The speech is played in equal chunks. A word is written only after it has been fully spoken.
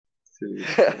Two.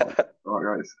 All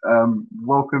right, guys.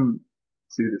 Welcome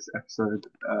to this episode.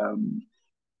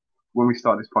 When we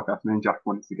started this podcast, me and Jack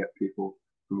wanted to get people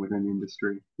from within the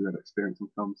industry who had experience on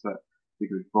film set to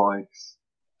give advice,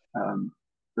 um,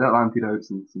 little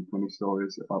anecdotes and some funny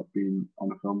stories about being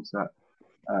on a film set.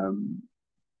 Um,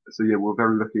 so yeah, we're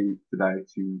very lucky today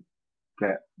to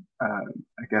get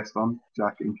a guest on.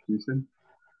 Jack, introducing.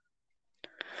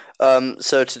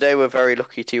 So today we're very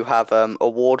lucky to have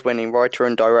award-winning writer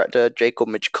and director Jacob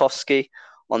Michkowski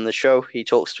on the show. He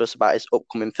talks to us about his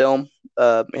upcoming film,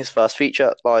 his first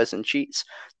feature, Liars and Cheats,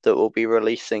 that will be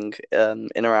releasing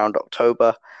in around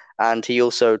October. And he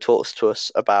also talks to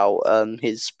us about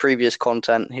his previous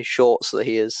content, his shorts that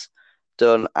he has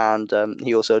done, and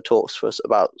he also talks to us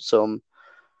about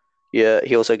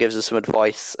he also gives us some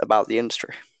advice about the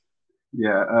industry.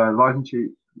 Yeah, Lies and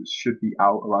Cheats should be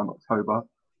out around October.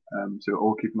 So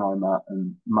all keep an eye on that.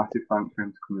 And massive thanks for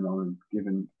him for coming on and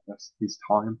giving us his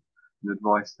time and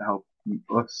advice to help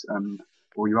us and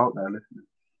all you out there listening.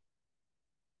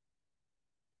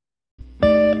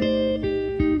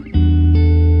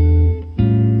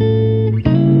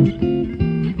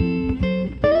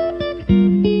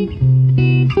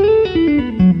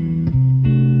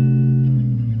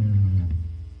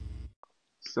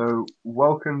 So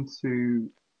welcome to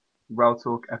Rail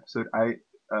Talk episode 8.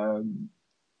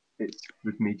 It's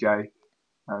with me, Jay,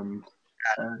 and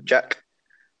Jack?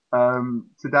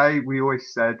 today we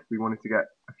always said we wanted to get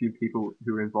a few people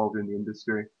who are involved in the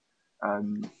industry.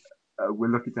 We're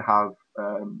lucky to have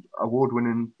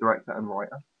award-winning director and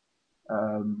writer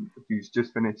who's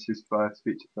just finished his first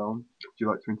feature film. Would you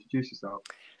like to introduce yourself?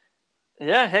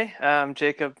 Yeah, hey, I'm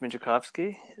Jacob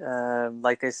Michkowski.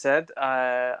 Like I said,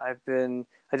 I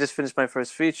just finished my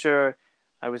first feature.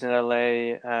 I was in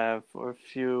LA for a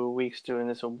few weeks doing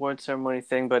this award ceremony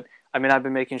thing, but I mean, I've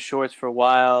been making shorts for a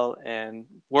while and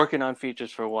working on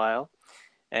features for a while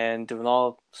and doing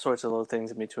all sorts of little things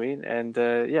in between. And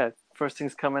yeah, first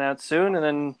thing's coming out soon, and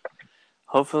then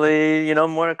hopefully,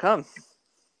 more to come.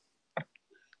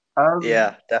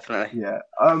 Yeah, definitely. Yeah.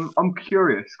 I'm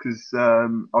curious because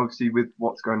obviously with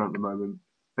what's going on at the moment,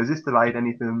 has this delayed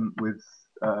anything with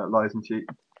Lies and Cheats?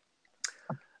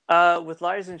 With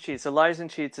Liars and Cheats. So Liars and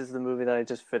Cheats is the movie that I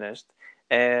just finished,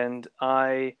 and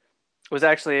I was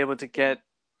actually able to get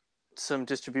some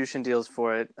distribution deals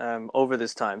for it over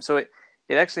this time. So it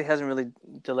actually hasn't really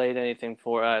delayed anything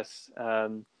for us.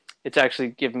 It's actually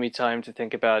given me time to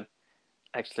think about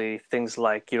actually things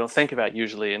like you don't think about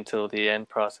usually until the end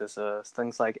process.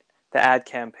 Things like the ad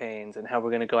campaigns and how we're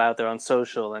going to go out there on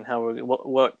social and how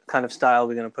what kind of style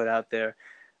we're going to put out there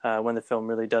when the film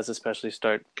really does especially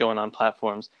start going on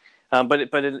platforms.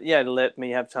 It let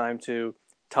me have time to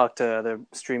talk to other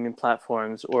streaming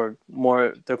platforms or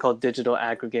more, they're called digital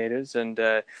aggregators, and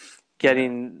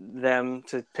getting them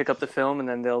to pick up the film and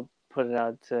then they'll put it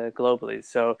out globally.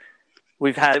 So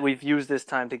we've used this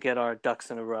time to get our ducks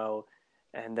in a row,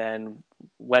 and then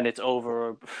when it's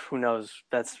over, who knows?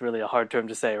 That's really a hard term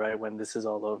to say, right? When this is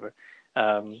all over,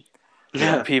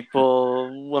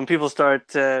 when people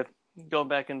start going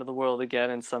back into the world again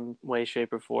in some way,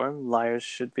 shape, or form, Liars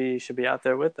should be out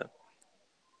there with them.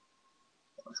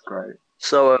 That's great.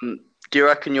 So, do you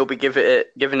reckon you'll be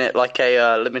giving it like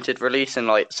a limited release in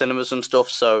like cinemas and stuff?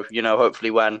 So,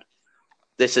 hopefully when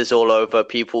this is all over,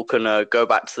 people can go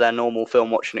back to their normal film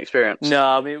watching experience. No,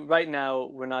 I mean right now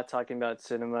we're not talking about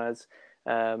cinemas.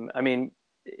 I mean,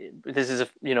 this is a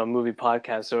movie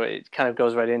podcast, so it kind of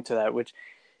goes right into that. Which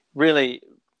really,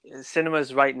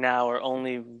 cinemas right now are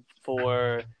only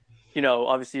for,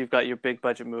 obviously you've got your big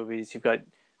budget movies, you've got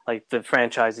like the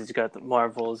franchises, you got the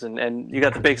Marvels, and you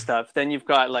got the big stuff. Then you've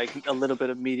got like a little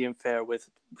bit of medium fare with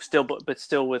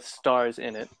still with stars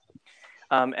in it.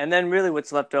 And then really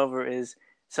what's left over is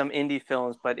some indie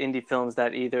films, but indie films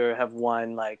that either have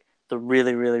won like the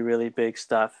really, really, really big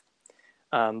stuff.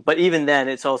 But even then,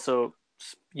 it's also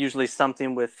usually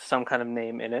something with some kind of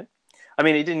name in it. I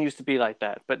mean, it didn't used to be like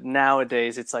that, but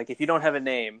nowadays it's like if you don't have a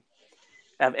name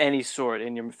of any sort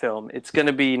in your film, it's going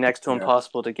to be next to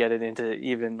impossible to get it into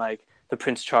even like the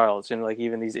Prince Charles, like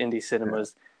even these indie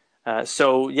cinemas.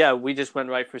 So yeah, we just went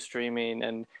right for streaming,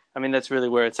 and I mean that's really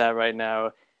where it's at right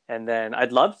now. And then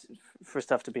I'd love for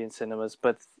stuff to be in cinemas,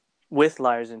 but with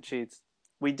Liars and Cheats,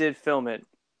 we did film it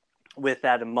with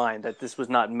that in mind, that this was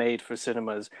not made for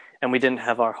cinemas, and we didn't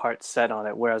have our hearts set on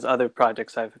it. Whereas other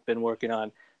projects I've been working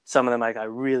on, some of them like I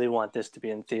really want this to be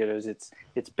in theaters. It's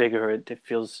bigger.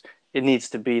 It needs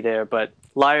to be there. But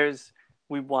Liars,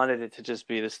 we wanted it to just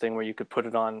be this thing where you could put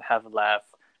it on, have a laugh,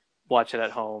 watch it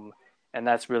at home, and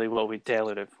that's really what we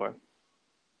tailored it for.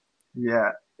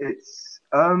 Yeah, it's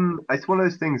It's one of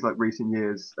those things like recent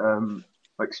years.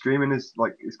 Like streaming is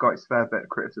like it's got its fair bit of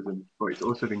criticism, but it's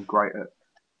also been great at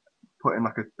putting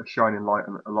like a shining light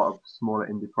on a lot of smaller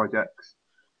indie projects.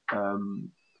 Um,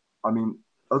 I mean,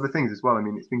 other things as well. I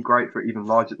mean, it's been great for even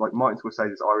larger, like Martin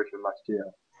Scorsese's Irishman last year.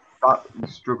 That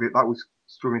was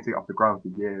struggling to get off the ground for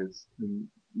years, and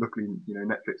luckily,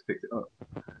 Netflix picked it up.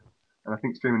 And I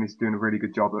think streaming is doing a really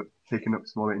good job at picking up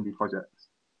smaller indie projects.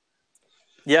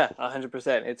 Yeah,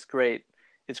 100%. It's great.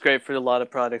 It's great for a lot of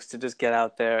products to just get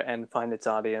out there and find its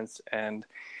audience, and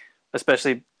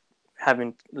especially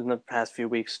having in the past few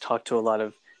weeks talked to a lot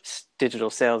of digital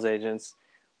sales agents.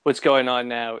 What's going on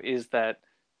now is that,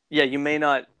 yeah, you may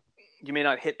not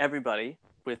hit everybody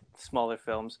with smaller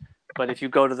films, but if you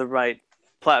go to the right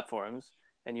platforms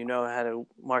and you know how to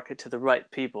market to the right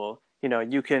people,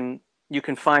 you can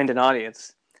find an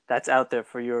audience that's out there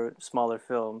for your smaller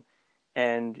film.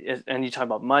 And you talk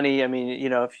about money. I mean,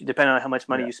 if depending on how much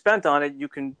money Yeah. you spent on it, you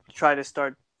can try to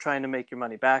start trying to make your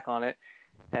money back on it,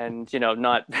 and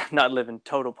not not live in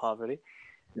total poverty.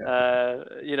 Yeah.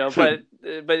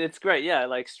 But it's great. Yeah,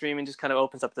 like streaming just kind of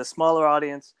opens up the smaller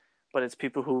audience, but it's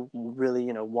people who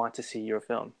really want to see your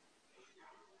film.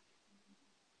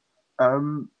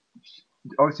 Um,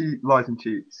 Obviously, Lies and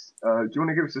Cheats. Do you want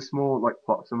to give us a small like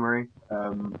plot summary?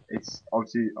 It's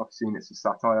obviously I've seen it's a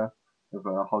satire of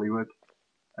Hollywood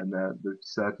and the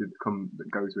absurdity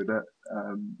that goes with it.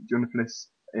 Do you want to fill us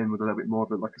in with a little bit more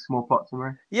of like a small plot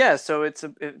summary? Yeah, so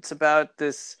it's about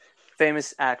this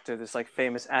famous actor, this like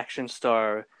famous action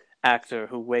star actor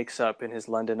who wakes up in his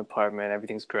London apartment.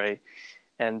 Everything's great,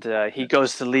 and he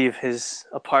goes to leave his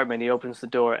apartment. He opens the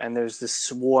door, and there's this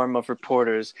swarm of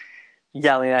reporters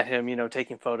yelling at him,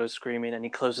 taking photos, screaming, and he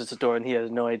closes the door and he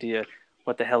has no idea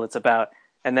what the hell it's about.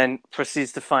 And then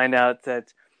proceeds to find out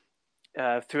that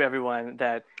through everyone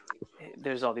that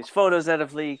there's all these photos that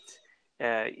have leaked.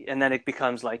 And then it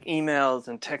becomes like emails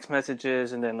and text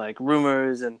messages and then like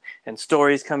rumors and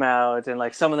stories come out. And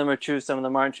like some of them are true, some of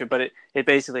them aren't true. But it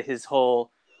basically his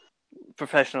whole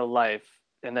professional life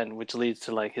and then which leads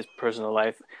to like his personal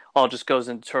life all just goes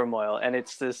into turmoil. And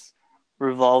it's this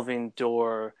revolving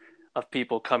door of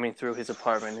people coming through his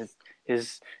apartment,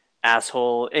 his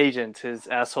asshole agent, his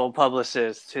asshole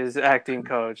publicist, his acting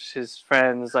coach, his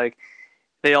friends, like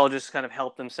they all just kind of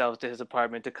help themselves to his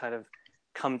apartment to kind of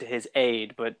come to his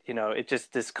aid. But it's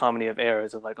just this comedy of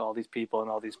errors of like all these people and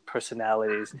all these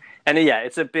personalities. And yeah,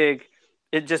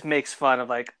 it just makes fun of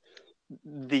like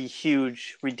the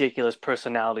huge ridiculous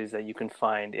personalities that you can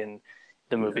find in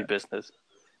the movie business.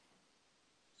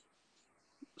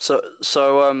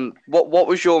 So, what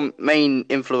was your main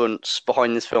influence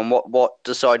behind this film? What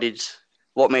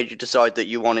made you decide that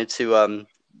you wanted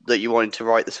to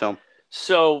write this film?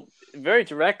 So very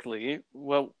directly,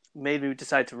 what made me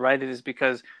decide to write it is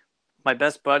because my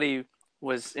best buddy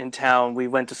was in town. We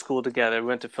went to school together. We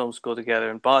went to film school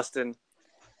together in Boston,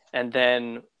 and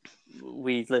then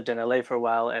we lived in LA for a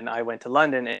while. And I went to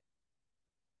London,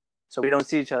 so we don't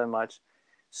see each other much.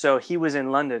 So he was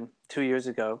in London 2 years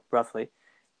ago, roughly,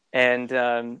 and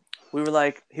we were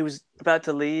like, he was about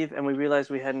to leave, and we realized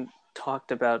we hadn't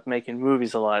talked about making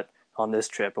movies a lot on this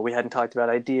trip, or we hadn't talked about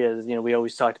ideas. We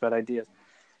always talked about ideas.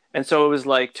 And so it was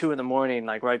like 2 a.m,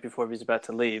 like right before he was about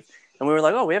to leave. And we were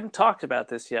like, oh, we haven't talked about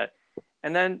this yet.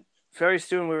 And then very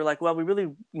soon we were like, well, we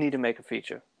really need to make a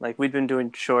feature. Like we'd been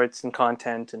doing shorts and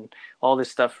content and all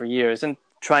this stuff for years and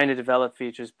trying to develop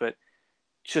features, but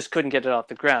just couldn't get it off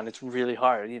the ground. It's really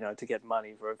hard, to get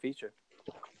money for a feature.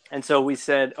 And so we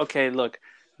said, okay, look,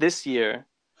 this year,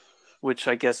 which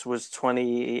I guess was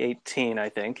 2018, I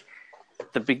think,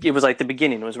 it was like the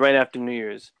beginning. It was right after New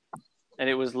Year's. And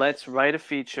it was, let's write a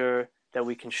feature that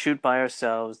we can shoot by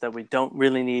ourselves, that we don't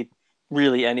really need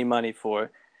any money for,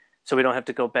 so we don't have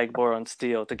to go beg, borrow, and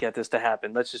steal to get this to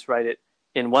happen. Let's just write it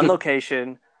in one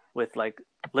location with like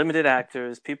limited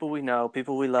actors, people we know,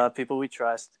 people we love, people we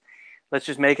trust. Let's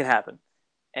just make it happen.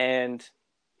 And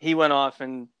he went off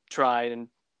and tried and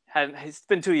it's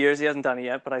been 2 years. He hasn't done it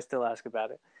yet, but I still ask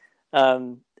about it.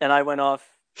 And I went off,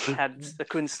 I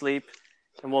couldn't sleep,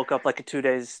 and woke up like 2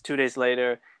 days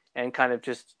later, and kind of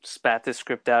just spat this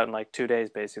script out in like 2 days,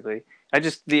 basically.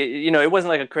 It wasn't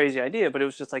like a crazy idea, but it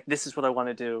was just like, this is what I want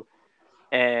to do.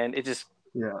 And it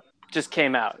just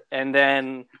came out. And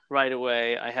then right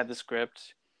away I had the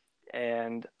script.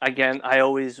 And again, I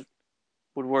always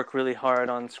would work really hard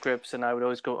on scripts and I would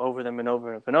always go over them and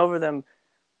over and over them.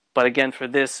 But again, for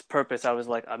this purpose, I was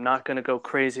like, I'm not going to go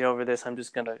crazy over this. I'm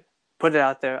just going to put it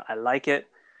out there. I like it.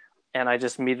 And I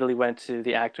just immediately went to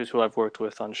the actors who I've worked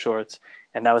with on shorts.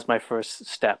 And that was my first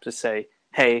step to say,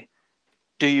 hey,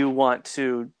 do you want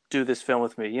to do this film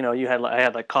with me? You know, I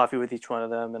had like coffee with each one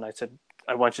of them, and I said,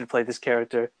 I want you to play this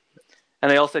character. And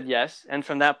they all said yes. And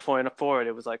from that point forward,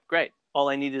 it was like, great. All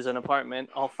I need is an apartment.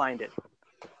 I'll find it.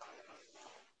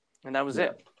 And that was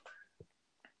it.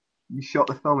 You shot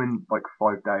the film in like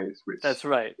 5 days, which That's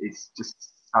right. Just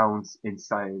sounds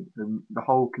insane. And the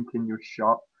whole continuous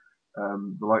shot,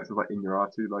 the likes of like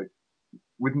Inarritu, like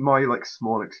with my like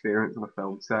small experience on a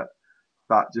film set,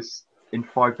 that just in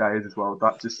 5 days as well,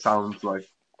 that just sounds like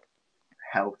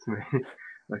hell to me.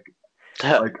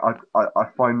 I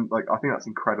find like I think that's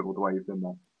incredible the way you've done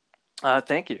that.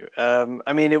 Thank you.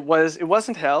 I mean, it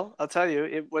wasn't hell. I'll tell you,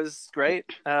 it was great.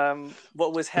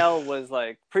 What was hell was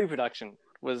like pre-production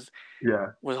was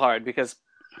hard, because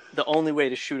the only way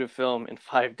to shoot a film in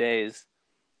 5 days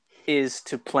is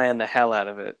to plan the hell out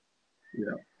of it.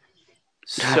 Yeah.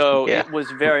 So it was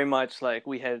very much like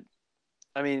we were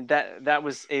able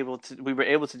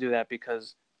to do that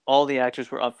because all the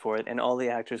actors were up for it, and all the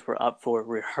actors were up for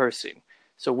rehearsing.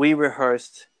 So we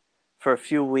rehearsed for a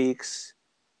few weeks,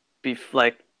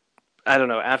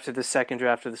 after the second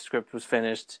draft of the script was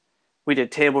finished. We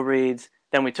did table reads,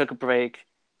 then we took a break,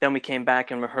 then we came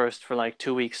back and rehearsed for like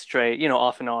 2 weeks straight, you know,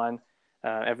 off and on,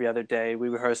 every other day. We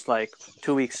rehearsed like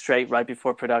 2 weeks straight right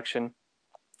before production.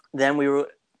 Then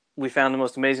we found the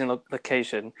most amazing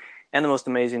location and the most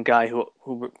amazing guy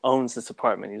who owns this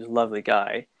apartment. He's a lovely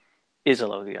guy.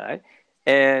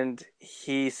 And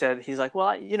he's like,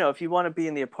 well, you know, if you want to be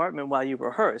in the apartment while you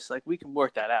rehearse, like we can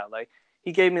work that out. Like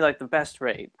he gave me like the best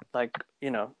rate, like, you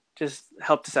know, just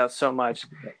helped us out so much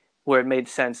where it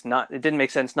didn't make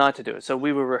sense not to do it. So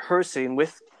we were rehearsing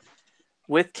with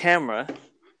camera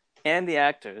and the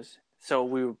actors. So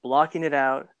we were blocking it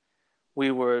out. We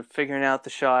were figuring out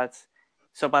the shots.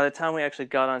 So by the time we actually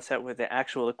got on set with the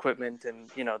actual equipment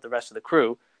and, you know, the rest of the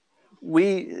crew,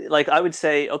 I would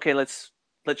say, okay, let's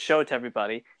show it to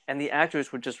everybody. And the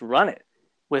actors would just run it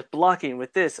with blocking,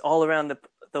 with this all around the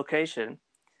location.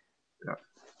 Yeah.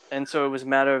 And so it was a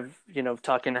matter of, you know,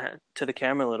 talking to the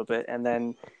camera a little bit. And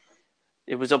then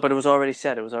it was already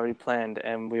set. It was already planned.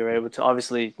 And we were able to,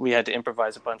 obviously we had to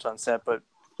improvise a bunch on set, but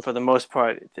for the most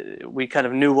part, we kind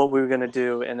of knew what we were going to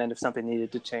do. And then if something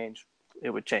needed to change, it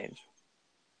would change.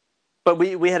 But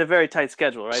we had a very tight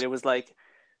schedule, right? It was like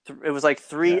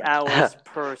 3 hours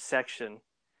per section,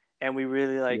 and we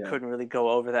really couldn't really go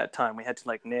over that time. We had to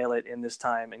like nail it in this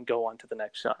time and go on to the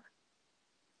next shot.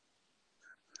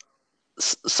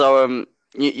 So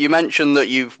you mentioned that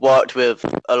you've worked with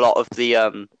a lot of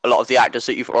the actors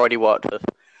that you've already worked with.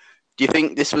 Do you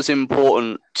think this was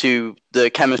important to the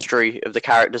chemistry of the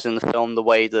characters in the film, the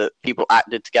way that people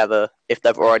acted together, if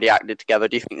they've already acted together?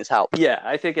 Do you think this helped? Yeah,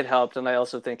 I think it helped, and I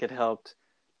also think it helped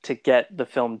to get the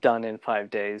film done in 5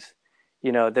 days.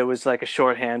 You know, there was like a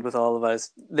shorthand with all of us.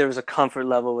 There was a comfort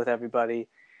level with everybody.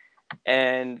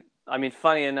 And I mean,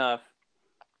 funny enough,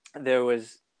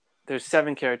 there's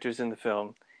 7 characters in the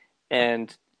film,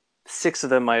 and 6 of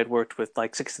them I had worked with,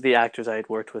 like 6 of the actors I had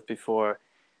worked with before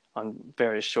on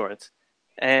various shorts.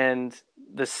 And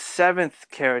the 7th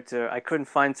character I couldn't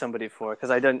find somebody for,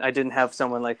 because I didn't have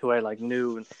someone like who I like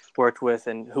knew and worked with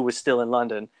and who was still in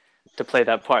London to play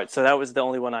that part. So that was the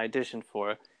only one I auditioned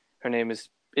for. Her name is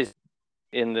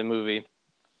in the movie,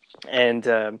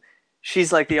 and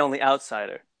she's like the only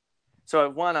outsider. So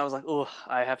at one I was like, oh,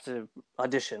 I have to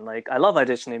audition. Like I love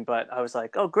auditioning, but I was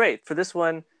like, oh great, for this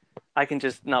one I can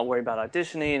just not worry about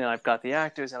auditioning, and I've got the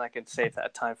actors and I can save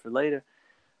that time for later.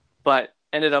 But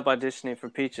ended up auditioning for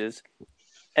Peaches,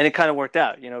 and it kind of worked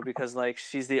out, you know, because like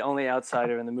she's the only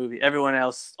outsider in the movie. Everyone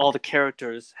else, all the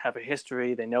characters have a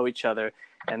history, they know each other,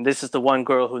 and this is the one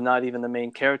girl who not even the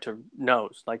main character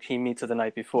knows, like he meets her the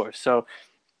night before. So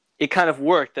it kind of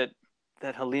worked that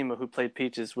Halima, who played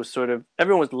Peaches, was sort of,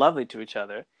 everyone was lovely to each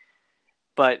other,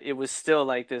 but it was still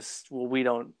like this, well, we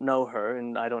don't know her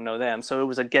and I don't know them. So it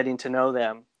was a getting to know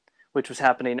them, which was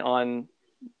happening on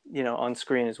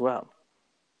screen as well.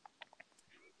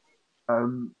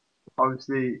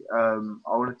 Obviously, I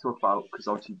want to talk about, because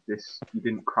obviously you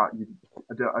didn't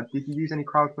did you use any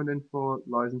crowdfunding for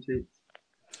Lies and Cheats?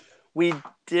 We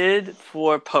did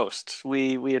for post.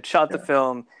 We had shot the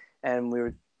film,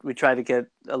 and we tried to get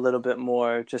a little bit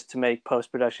more just to make post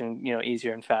production, you know,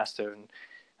 easier and faster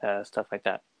and stuff like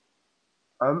that.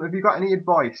 Have you got any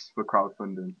advice for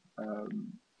crowdfunding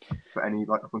for any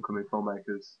like up and coming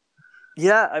filmmakers?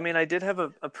 Yeah, I mean, I did have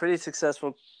a pretty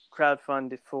successful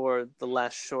crowdfund for the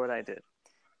last short I did,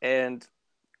 and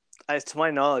to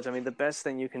my knowledge, I mean, the best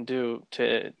thing you can do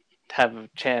to have a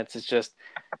chance is just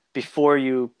before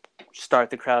you start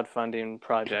the crowdfunding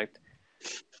project,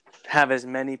 have as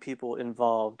many people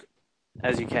involved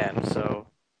as you can. So,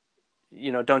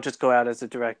 don't just go out as a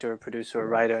director or producer or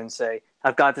writer and say,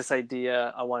 I've got this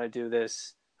idea, I want to do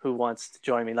this, who wants to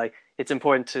join me? Like, it's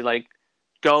important to like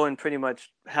go and pretty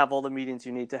much have all the meetings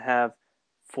you need to have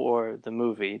for the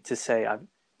movie to say,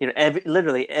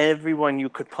 literally everyone you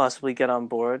could possibly get on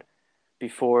board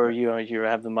before you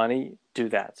have the money, do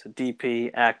that. So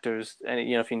DP, actors, and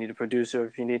if you need a producer,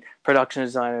 if you need production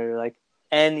designer, like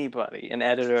anybody, an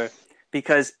editor,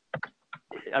 because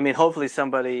hopefully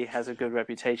somebody has a good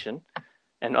reputation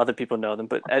and other people know them.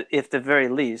 But at the very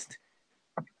least,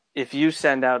 if you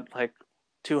send out like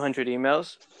 200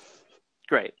 emails,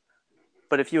 great.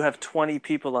 But if you have 20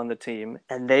 people on the team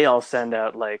and they all send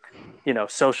out like,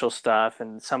 social stuff,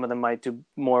 and some of them might do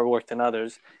more work than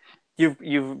others,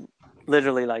 you've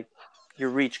literally like your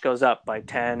reach goes up by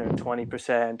 10 or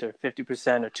 20% or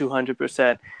 50% or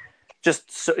 200%.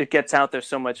 Just so it gets out there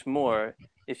so much more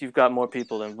if you've got more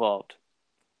people involved.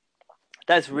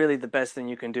 That's really the best thing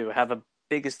you can do. Have a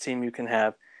biggest team you can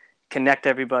have, connect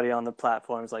everybody on the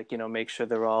platforms, like, make sure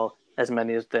they're all, as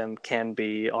many of them can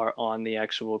be, are on the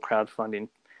actual crowdfunding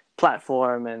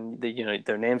platform, and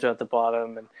their names are at the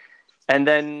bottom. And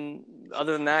then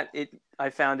other than that, I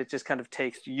found it just kind of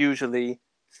takes usually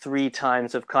 3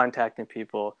 times of contacting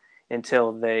people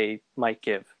until they might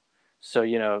give. So,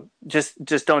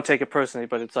 just don't take it personally,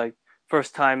 but it's like,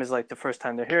 first time is like the first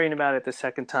time they're hearing about it. The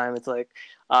second time it's like,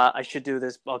 I should do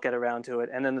this, I'll get around to it.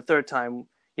 And then the third time,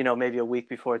 maybe a week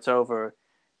before it's over,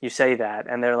 you say that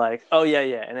and they're like, oh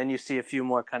yeah. And then you see a few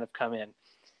more kind of come in.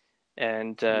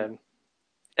 And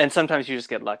sometimes you just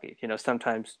get lucky.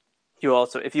 Sometimes you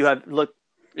also, if you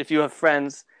have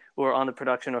friends who are on the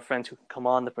production, or friends who come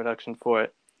on the production for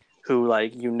it, who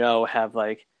like, have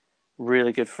like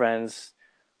really good friends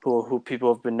who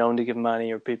people have been known to give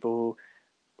money, or people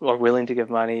who are willing to give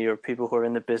money, or people who are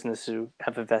in the business who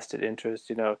have a vested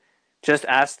interest, just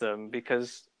ask them,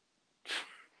 because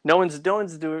no one's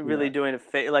really doing a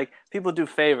favor. Like, people do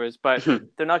favors, but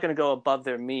they're not going to go above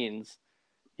their means,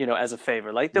 as a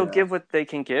favor. Like, they'll give what they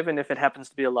can give, and if it happens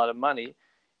to be a lot of money,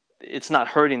 it's not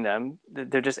hurting them.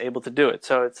 They're just able to do it.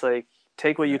 So it's like,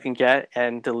 take what you can get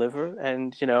and deliver,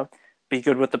 and be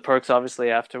good with the perks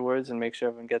obviously afterwards, and make sure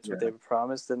everyone gets what they were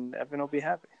promised, and everyone will be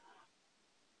happy.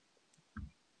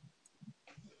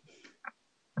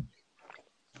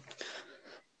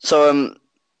 So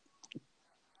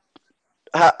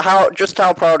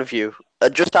how proud of you?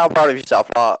 Just how proud of yourself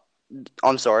are?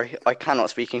 I'm sorry, I cannot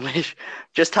speak English.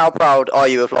 Just how proud are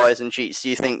you of Liars and Cheats? Do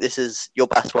you think this is your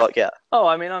best work yet? Oh,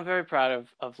 I'm very proud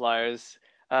of Liars.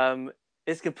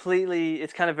 It's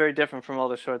kind of very different from all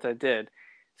the shorts I did.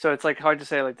 So it's like hard to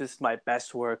say like this is my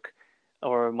best work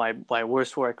or my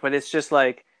worst work, but it's just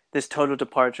like this total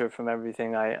departure from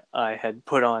everything I had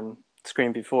put on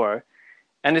screen before.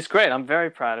 And it's great. I'm very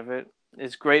proud of it.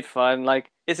 It's great fun. Like,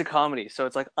 it's a comedy, so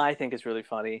it's like, I think it's really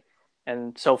funny.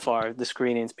 And so far, the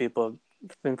screenings, people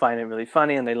have been finding it really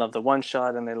funny, and they love the one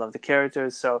shot, and they love the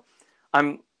characters. So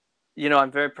I'm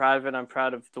very proud of it. I'm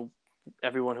proud of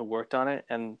everyone who worked on it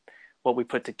and what we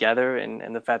put together,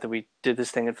 and the fact that we did this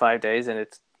thing in 5 days and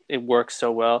it works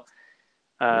so well.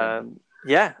 To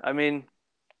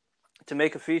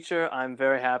make a feature, I'm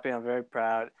very happy. I'm very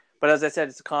proud. But as I said,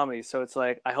 it's a comedy, so it's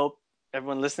like, I hope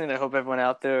everyone listening, I hope everyone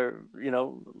out there,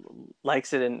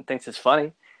 likes it and thinks it's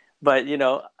funny. But,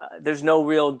 there's no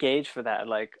real gauge for that.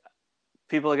 Like,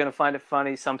 people are going to find it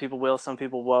funny. Some people will, some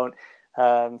people won't.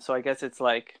 So I guess it's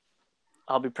like,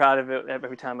 I'll be proud of it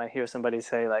every time I hear somebody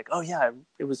say like, oh yeah,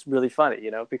 it was really funny,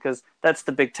 because that's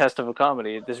the big test of a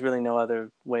comedy. There's really no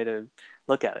other way to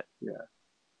look at it. Yeah.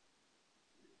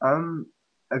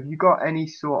 Have you got any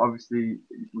sort, obviously,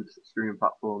 with streaming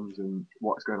platforms and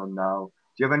what's going on now,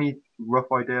 do you have any rough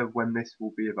idea of when this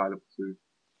will be available to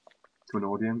an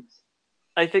audience?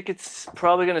 I think it's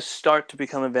probably going to start to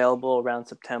become available around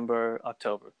September,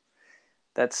 October.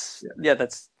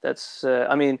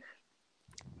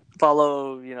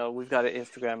 Follow, we've got an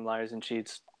Instagram, Liars and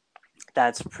Cheats.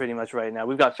 That's pretty much right now.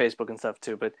 We've got Facebook and stuff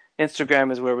too, but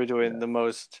Instagram is where we're doing the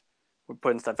most. We're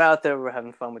putting stuff out there. We're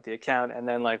having fun with the account. And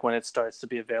then like when it starts to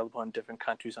be available in different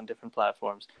countries on different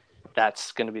platforms,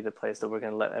 that's going to be the place that we're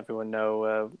going to let everyone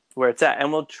know where it's at.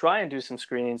 And we'll try and do some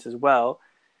screenings as well.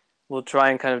 We'll try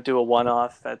and kind of do a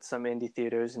one-off at some indie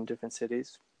theaters in different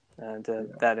cities. And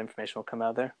that information will come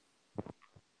out there.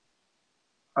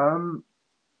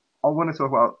 I want to talk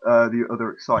about the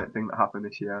other exciting thing that happened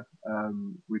this year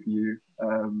with you,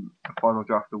 the Final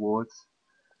Draft Awards.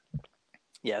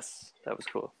 Yes, that was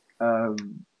cool.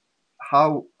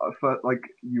 How,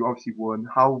 you obviously won.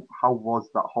 How was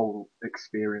that whole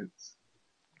experience?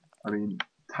 I mean,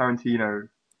 Tarantino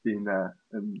being there,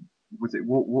 and was it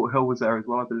Walt Hill was there as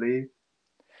well, I believe.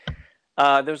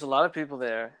 There was a lot of people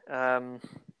there.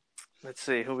 Let's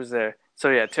see who was there. So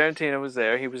yeah, Tarantino was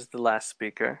there. He was the last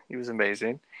speaker. He was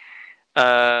amazing.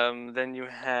 Then you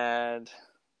had,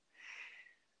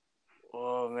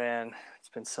 oh man, it's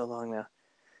been so long now.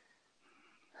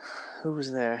 Who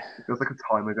was there? It feels like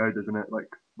a time ago, doesn't it? Like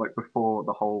before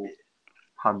the whole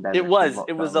pandemic. It was. and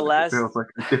It was lockdown. the Like, last. It feels like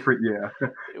a different year.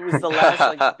 It was the last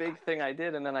like big thing I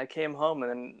did, and then I came home,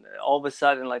 and then all of a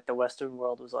sudden, like the Western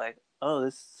world was like, "Oh,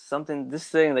 this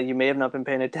thing that you may have not been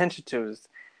paying attention to is,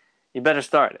 you better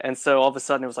start." And so all of a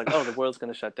sudden, it was like, "Oh, the world's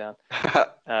going to shut down."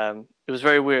 It was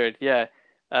very weird. Yeah.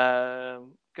 God,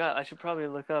 I should probably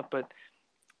look up, but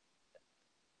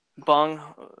Bong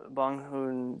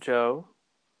Joon-ho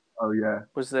Oh yeah.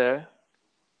 was there.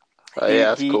 Oh yeah,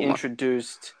 that's he cool, man.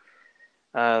 introduced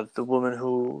the woman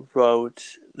who wrote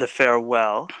The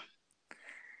Farewell.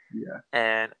 Yeah.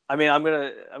 And I mean, I'm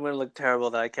gonna look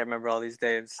terrible that I can't remember all these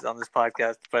names on this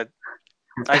podcast, but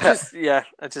I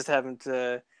just haven't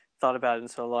thought about it in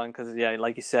so long because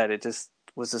like you said, it just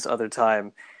was this other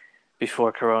time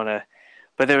before Corona.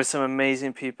 But there were some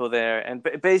amazing people there, and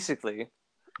basically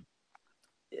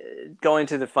going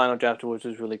to the final draft awards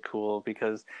was really cool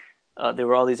because there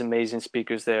were all these amazing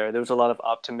speakers there. There was a lot of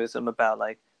optimism about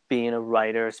like being a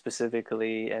writer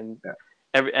specifically, and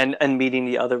and meeting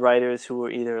the other writers who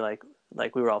were either like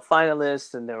we were all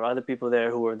finalists, and there were other people there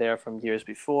who were there from years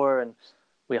before, and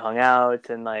we hung out,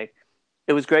 and like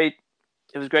it was great.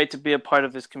 It was great to be a part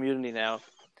of this community now.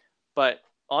 But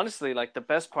honestly, like the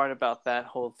best part about that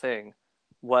whole thing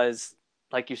was,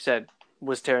 like you said,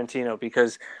 was Tarantino,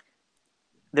 because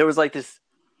there was like this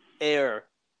air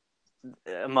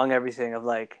among everything of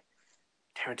like,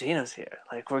 Tarantino's here.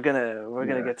 Like we're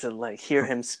gonna get to like hear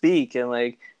him speak and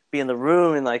like be in the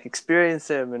room and like experience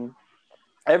him, and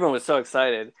everyone was so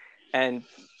excited. And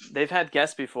they've had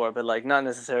guests before, but like not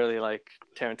necessarily like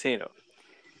Tarantino.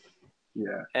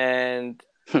 Yeah. And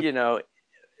you know,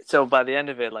 so by the end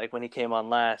of it, like when he came on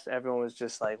last, everyone was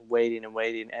just like waiting and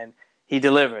waiting, and he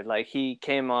delivered. Like he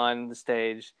came on the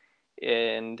stage,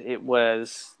 and it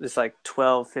was this like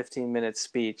 12-15 minute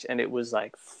speech, and it was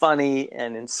like funny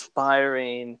and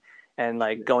inspiring, and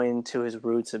like going into his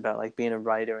roots about like being a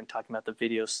writer and talking about the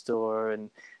video store, and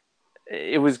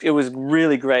it was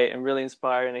really great and really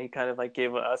inspiring. And he kind of like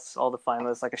gave us all the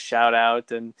finalists like a shout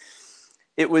out, and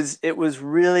it was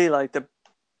really like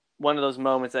one of those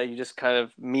moments that you just kind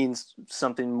of means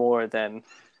something more than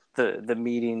the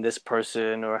meeting this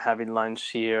person or having lunch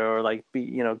here or like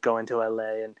going to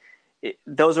LA, and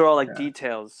those are all like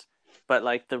details, but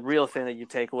like the real thing that you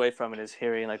take away from it is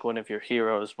hearing like one of your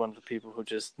heroes, one of the people who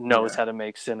just knows how to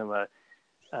make cinema,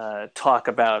 talk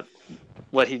about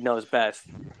what he knows best.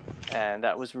 And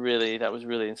that was really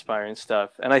inspiring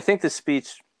stuff. And I think the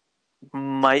speech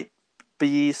might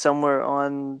be somewhere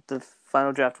on the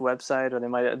Final Draft website, or they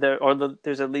might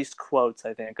there's at least quotes,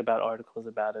 I think, about articles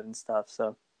about it and stuff.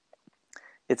 So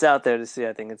it's out there to see,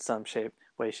 I think, in some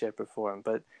way, shape, or form.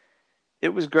 But it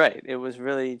was great. It was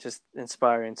really just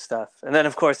inspiring stuff. And then,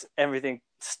 of course, everything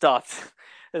stopped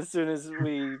as soon as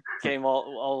we came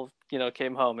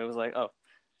came home. It was like, oh,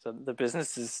 so the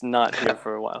business is not here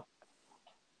for a while.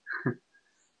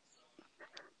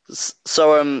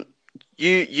 So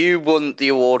you won the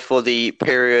award for the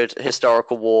period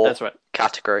historical war. That's right.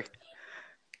 Category.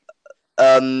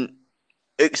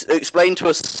 Explain to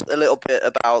us a little bit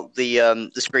about the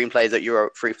screenplay that you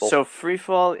wrote, Freefall. So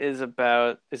Freefall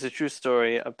is a true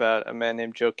story about a man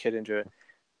named Joe Kittinger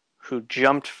who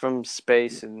jumped from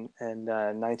space in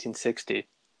 1960.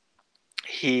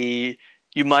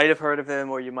 You might have heard of him,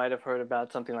 or you might have heard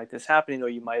about something like this happening, or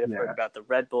you might have heard about the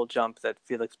Red Bull jump that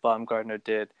Felix Baumgartner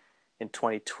did in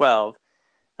 2012.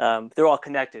 They're all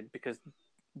connected because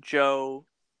Joe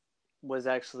was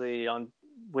actually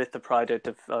with the project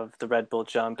of the Red Bull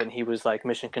jump, and he was like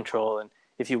mission control. And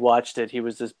if you watched it, he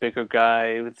was this bigger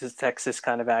guy with this Texas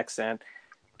kind of accent,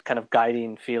 kind of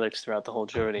guiding Felix throughout the whole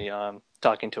journey,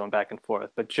 talking to him back and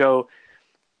forth. But Joe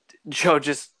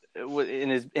just in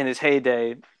his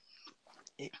heyday,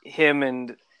 him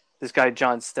and this guy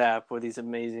John Stapp were these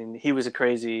amazing. He was a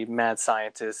crazy mad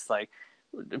scientist, like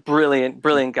brilliant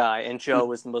guy, and Joe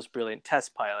was the most brilliant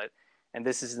test pilot. And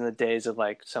this is in the days of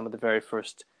like some of the very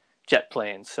first jet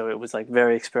planes, so it was like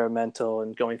very experimental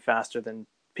and going faster than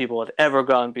people had ever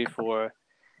gone before,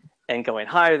 and going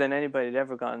higher than anybody had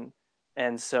ever gone.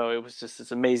 And so it was just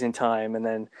this amazing time. And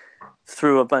then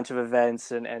through a bunch of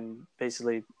events and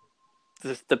basically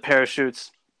the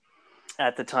parachutes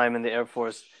at the time in the Air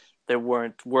Force, they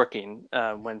weren't working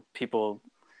when people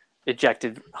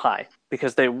ejected high,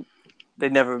 because they'd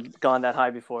never gone that high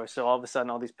before. So all of a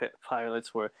sudden, all these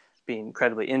pilots were being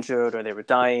incredibly injured or they were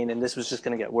dying, and this was just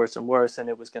going to get worse and worse, and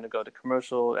it was going to go to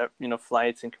commercial,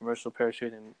 flights and commercial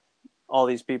parachute and all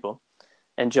these people.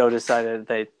 And Joe decided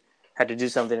they had to do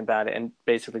something about it, and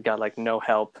basically got like no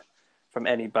help from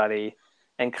anybody,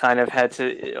 and kind of had to.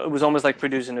 It was almost like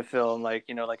producing a film, like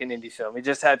like an indie film. He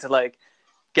just had to like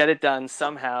get it done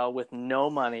somehow with no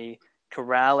money,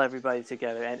 corral everybody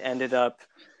together, and ended up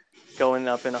going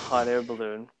up in a hot air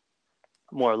balloon,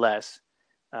 more or less,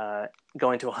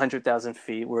 going to 100,000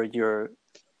 feet, where you're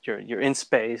in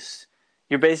space.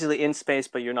 You're basically in space,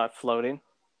 but you're not floating,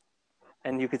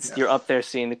 and you're up there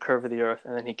seeing the curve of the Earth,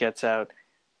 and then he gets out,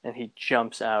 and he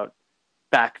jumps out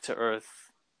back to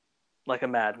Earth like a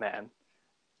madman.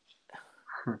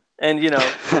 And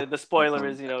the spoiler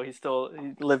is he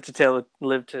lived to tell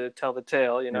the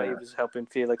tale. He was helping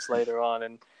Felix later on,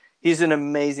 and he's an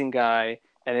amazing guy,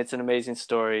 and it's an amazing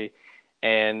story.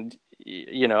 And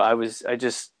I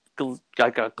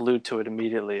got glued to it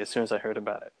immediately as soon as I heard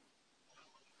about it.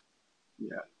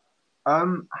 Yeah.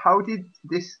 How did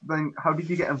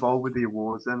you get involved with the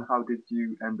awards then? How did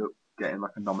you end up getting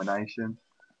like a nomination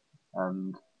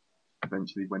and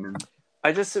eventually winning?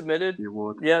 I just submitted the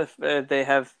award. Yeah, they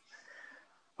have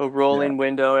a rolling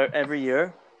window every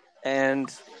year, and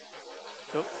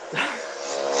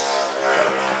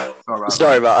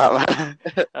sorry about that,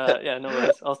 man. Yeah, no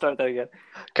worries. I'll start that again.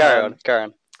 Carry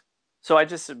on. So I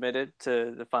just submitted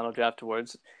to the Final Draft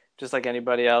Awards, just like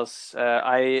anybody else.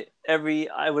 I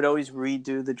would always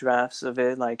redo the drafts of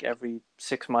it, like every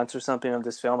 6 months or something, of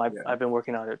this film. I've been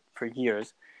working on it for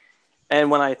years,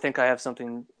 and when I think I have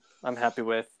something I'm happy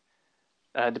with,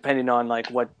 depending on like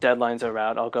what deadlines are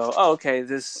out, I'll go, oh, okay,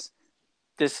 this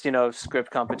script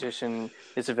competition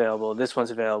is available. This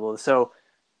one's available. So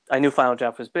I knew Final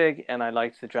Draft was big, and I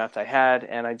liked the draft I had,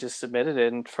 and I just submitted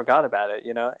it and forgot about it,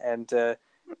 and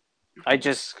I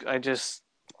just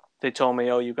they told me,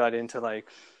 oh, you got into like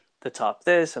the top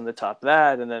this and the top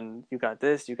that, and then you got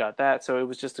this, you got that. So it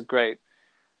was just a great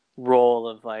roll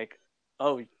of like,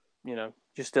 oh, you're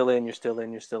still in.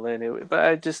 But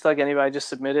I just, like anybody, I just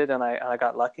submitted, and I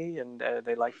got lucky, and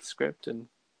they liked the script, and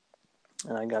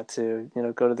I got to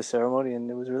go to the ceremony, and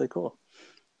it was really cool.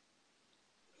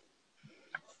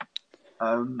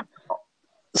 Oh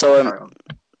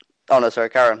no, sorry,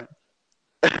 Karen.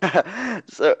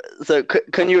 so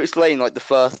can you explain like the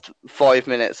first 5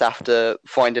 minutes after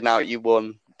finding out you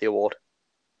won the award?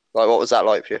 Like, what was that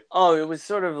like for you? Oh, it was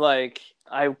sort of like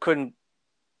I wouldn't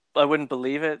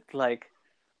believe it. Like,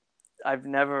 I've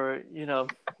never,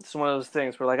 it's one of those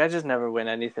things where like I just never win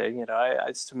anything.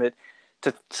 I submit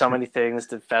to so many things,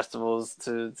 to festivals,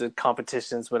 to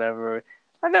competitions, whatever.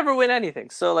 I never win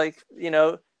anything. So like,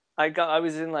 I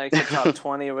was in like the top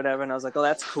 20 or whatever, and I was like, oh,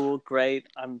 that's cool, great.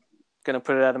 I'm gonna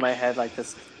put it out of my head like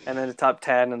this, and then the top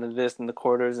 10, and then this, and the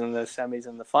quarters, and the semis,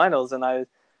 and the finals, and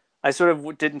I sort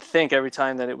of didn't think every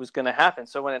time that it was gonna happen.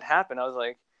 So when it happened, I was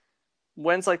like,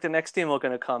 when's like the next team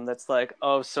going to come that's like,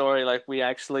 oh, sorry, like we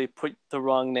actually put the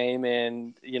wrong name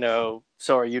in,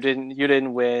 sorry, you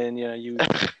didn't win,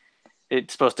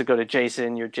 it's supposed to go to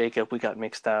Jason, you're Jacob, we got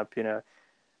mixed up, so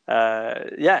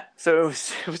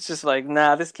it was just like,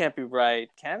 nah, this can't be right,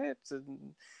 can it?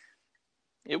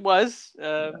 It was.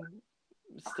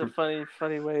 It's a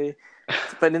funny way,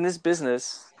 but in this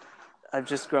business I've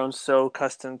just grown so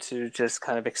accustomed to just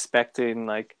kind of expecting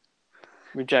like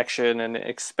rejection and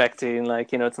expecting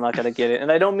like it's not going to get it, and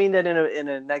I don't mean that in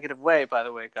a negative way, by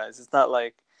the way, guys. It's not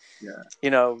like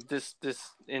this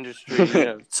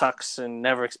industry sucks and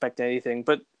never expect anything,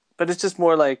 but it's just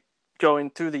more like going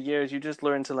through the years you just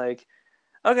learn to like,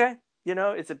 okay,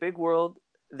 it's a big world.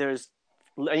 There's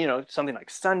something like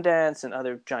Sundance and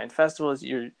other giant festivals,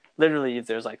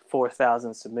 there's like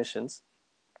 4,000 submissions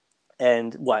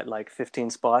and like 15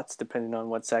 spots depending on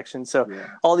what section, so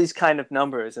all these kind of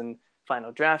numbers, and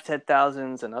Final Draft had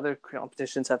thousands, and other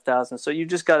competitions have thousands. So you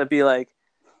just got to be like,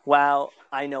 wow,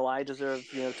 I know I deserve,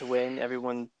 to win.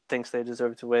 Everyone thinks they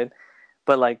deserve to win,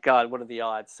 but like, God, what are the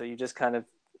odds? So you just kind of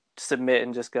submit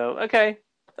and just go, okay,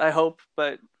 I hope,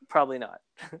 but probably not.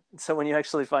 So when you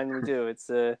actually finally do, it's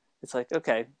like,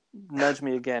 okay, nudge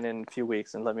me again in a few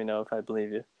weeks and let me know if I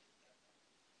believe you.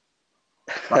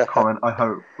 That comment, I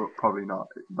hope, but probably not.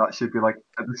 That should be like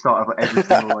at the start of every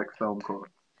single like film course.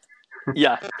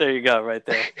 Yeah, there you go, right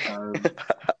there.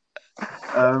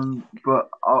 But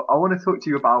I want to talk to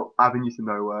you about Avenue to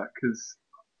Nowhere, because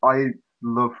I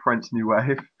love French New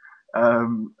Wave,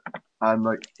 and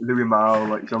like Louis Malle,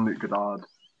 like Jean-Luc Godard,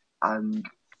 and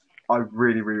I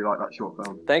really, really like that short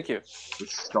film. Thank you. The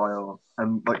style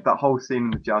and like that whole scene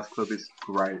in the jazz club is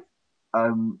great.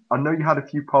 I know you had a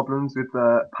few problems with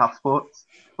passports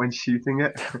when shooting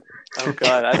it. Oh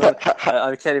God,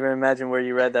 I can't even imagine where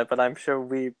you read that, but I'm sure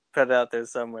we put it out there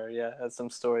somewhere. Yeah, had some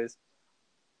stories.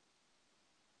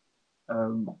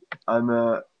 And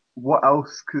what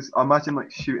else? Because I imagine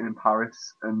like shooting in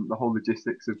Paris and the whole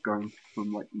logistics of going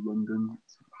from like London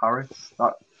to Paris,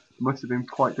 that must have been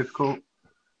quite difficult.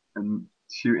 And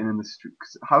shooting in the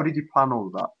streets. How did you plan all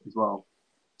of that as well?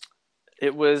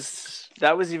 That was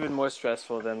even more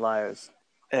stressful than Liars,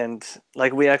 and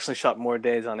like we actually shot more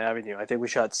days on Avenue. I think we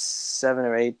shot 7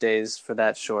 or 8 days for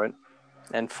that short,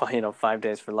 and 5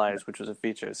 days for Liars, which was a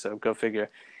feature. So go figure.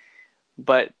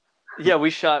 But yeah, we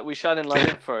shot in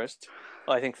London first.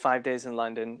 I think 5 days in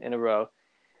London in a row,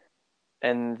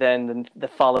 and then the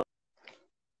follow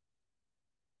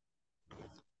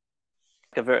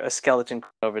a skeleton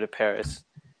over to Paris.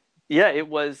 Yeah, it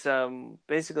was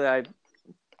basically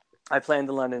I planned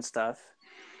the London stuff,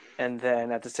 and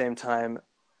then at the same time,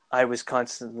 I was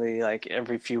constantly like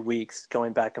every few weeks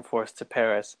going back and forth to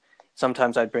Paris.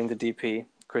 Sometimes I'd bring the DP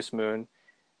Chris Moon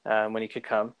when he could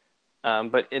come,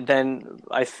 then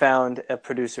I found a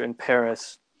producer in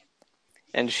Paris,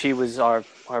 and she was our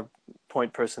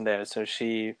point person there. So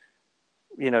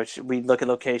we'd look at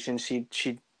locations.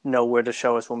 She'd know where to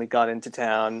show us when we got into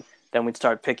town. Then we'd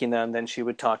start picking them. Then she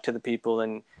would talk to the people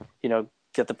and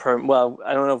get the permit. Well,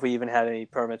 I don't know if we even had any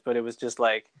permits, but it was just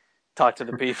like talk to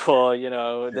the people.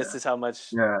 This is how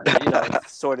much. Yeah.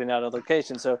 Sorting out a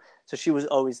location. So she was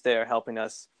always there helping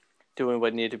us, doing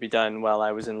what needed to be done while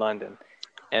I was in London,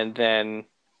 and then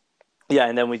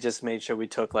we just made sure we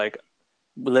took like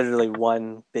literally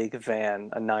one big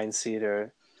van, a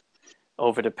 9-seater,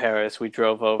 over to Paris. We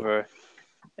drove over,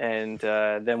 and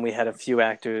then we had a few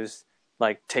actors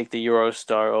like take the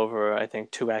Eurostar over. I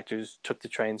think 2 actors took the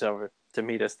trains over to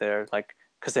meet us there, like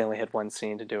because they only had one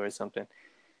scene to do or something.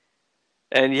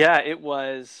 And yeah, it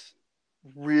was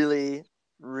really,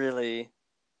 really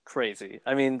crazy.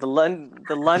 I mean, the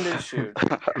London shoot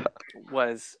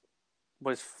was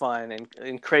fun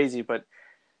and crazy, but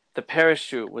the Paris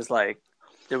shoot was like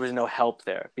there was no help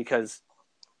there because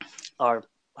our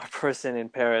person in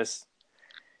Paris,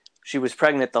 she was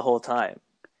pregnant the whole time,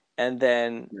 and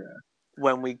then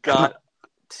when we got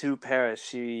to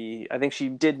Paris, I think she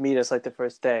did meet us like the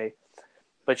first day,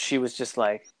 but she was just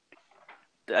like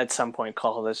at some point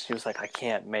called us. She was like, I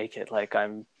can't make it. Like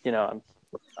I'm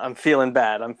feeling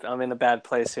bad. I'm in a bad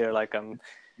place here. Like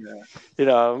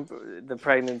the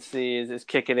pregnancy is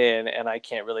kicking in and I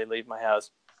can't really leave my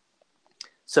house.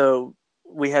 So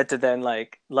we had to then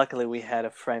luckily we had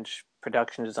a French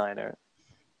production designer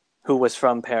who was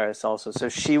from Paris also. So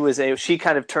she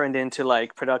kind of turned into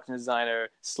like production designer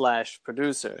 /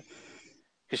 producer,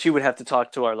 because she would have to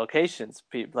talk to our locations,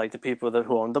 like the people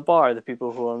who own the bar, the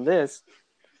people who own this.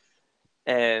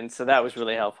 And so that was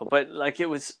really helpful. But like it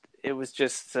was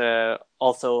just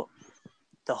also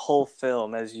the whole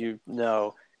film, as you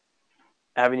know,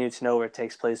 Avenue to Nowhere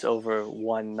takes place over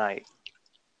one night.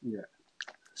 Yeah.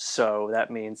 So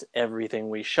that means everything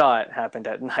we shot happened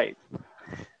at night,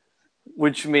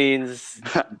 which means,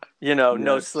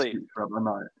 no sleep.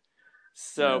 Night.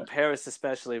 So Paris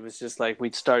especially was just like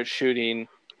we'd start shooting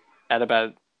at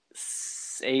about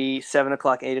 7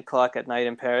 o'clock, 8 o'clock at night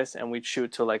in Paris, and we'd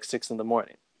shoot till like 6 a.m.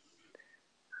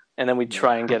 And then we'd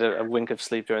try and get a wink of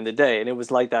sleep during the day. And it was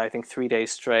like that, I think, 3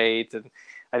 days straight. And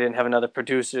I didn't have another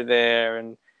producer there.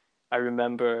 And I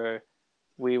remember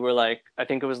we were like, I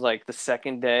think it was like the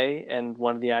second day, and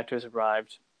one of the actors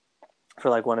arrived for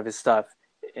like one of his stuff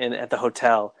at the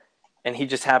hotel. And he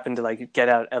just happened to like get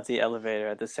out of the elevator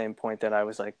at the same point that I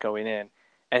was like going in.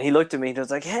 And he looked at me and was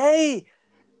like, hey,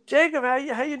 Jacob, how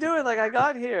you doing? Like, I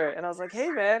got here. And I was like, hey,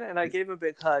 man. And I gave him a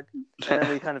big hug. And then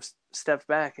we kind of stepped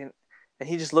back, and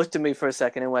he just looked at me for a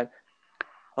second and went,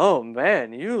 oh,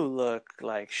 man, you look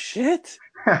like shit.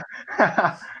 He's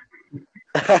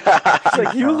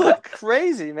like, you look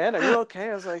crazy, man. Are you okay?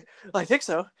 I was like, I think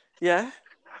so. Yeah.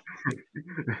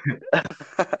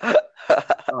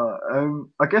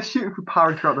 I guess shooting for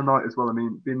Paris throughout the night as well. I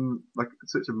mean, being like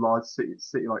such a large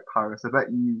city like Paris, I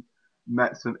bet you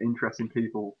met some interesting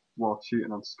people while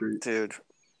shooting on streets. Dude,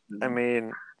 I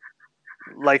mean,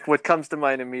 like what comes to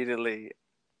mind immediately,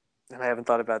 and I haven't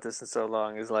thought about this in so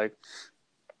long, is like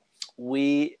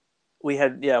we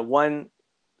had one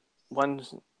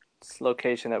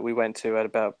location that we went to at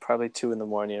about probably 2 a.m. or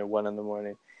 1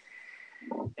 a.m.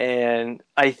 And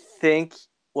I think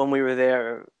when we were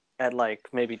there at like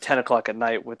maybe 10 o'clock at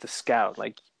night with the scout,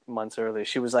 like months earlier,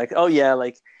 she was like, oh yeah,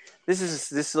 like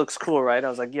this looks cool, right? I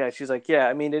was like, yeah. She's like, yeah,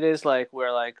 I mean, it is like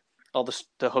where like all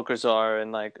the hookers are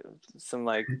and like some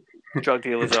like drug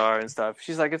dealers are and stuff.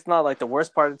 She's like, it's not like the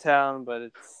worst part of town, but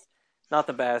it's not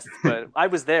the best. But I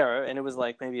was there and it was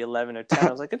like maybe 11 or 10.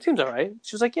 I was like, it seems all right.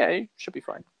 She was like, yeah, it should be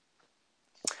fine.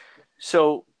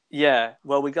 So yeah,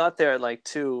 well, we got there at like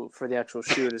 2 for the actual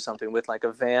shoot or something with like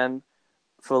a van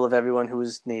full of everyone who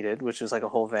was needed, which was like a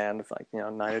whole van of like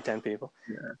 9 or 10 people.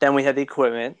 Yeah. Then we had the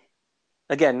equipment.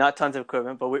 Again, not tons of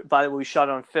equipment, but by the way, we shot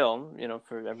on film.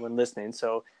 For everyone listening.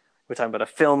 So we're talking about a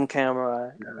film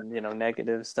camera and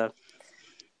negative stuff.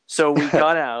 So we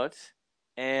got out,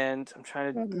 and I'm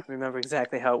trying to remember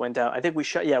exactly how it went down. I think we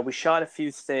shot a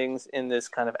few things in this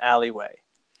kind of alleyway.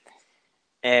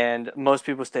 And most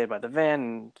people stayed by the van,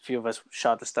 and a few of us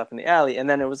shot the stuff in the alley. And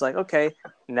then it was like, okay,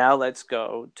 now let's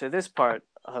go to this part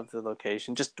of the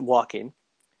location, just walking,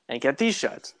 and get these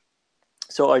shots.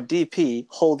 So our DP,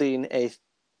 holding a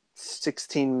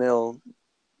 16 mil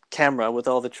camera with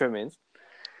all the trimmings,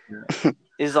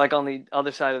 is like on the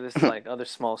other side of this like other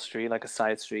small street, like a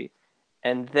side street.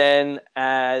 And then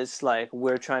as like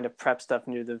we're trying to prep stuff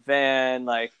near the van,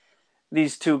 like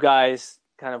these 2 guys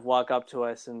kind of walk up to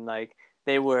us, and like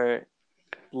they were,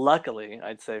 luckily,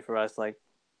 I'd say for us, like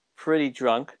pretty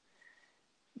drunk,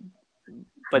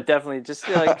 but definitely just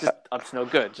up to no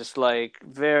good. Just like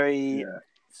very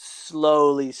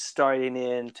slowly starting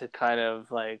in to kind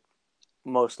of like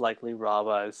most likely rob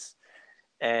us.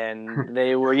 And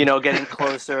they were, getting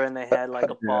closer, and they had like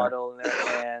a bottle in their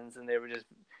hands, and they were just,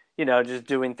 just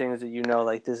doing things that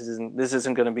like this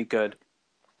isn't going to be good.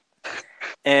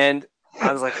 And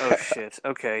I was like, oh shit,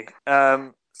 okay.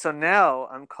 So now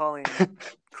I'm calling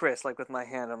Chris, like with my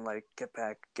hand. I'm like, get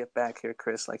back here,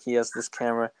 Chris. Like he has this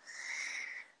camera,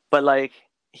 but like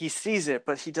he sees it,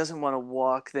 but he doesn't want to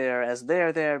walk there as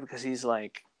they're there, because he's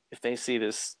like, if they see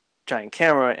this giant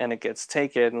camera and it gets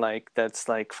taken, like that's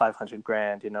like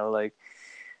 $500,000, like.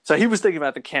 So he was thinking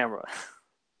about the camera,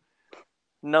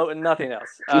 no, nothing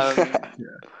else.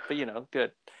 But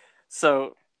good.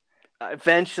 So.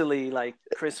 Eventually, like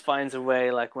Chris finds a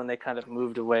way, like when they kind of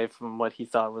moved away from what he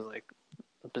thought was like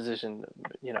a position,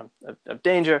 of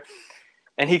danger,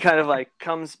 and he kind of like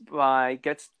comes by,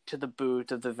 gets to the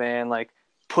boot of the van, like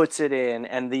puts it in,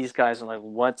 and these guys are like,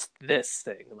 "What's this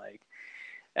thing?" Like,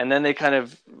 and then they kind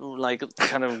of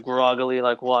groggily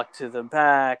like walk to the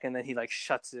back, and then he like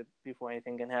shuts it before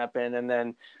anything can happen, and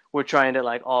then we're trying to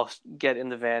like all get in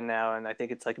the van now, and I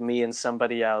think it's like me and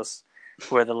somebody else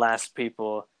who are the last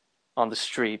people on the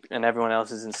street, and everyone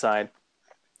else is inside.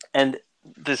 And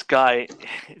this guy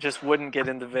just wouldn't get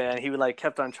in the van. He would like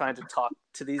kept on trying to talk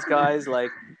to these guys,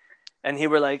 like, and they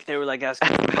were like asking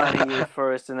for money at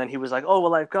first, and then he was like, oh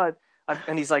well,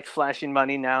 and he's like flashing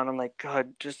money now, and I'm like,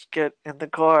 God, just get in the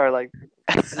car, like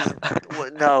this is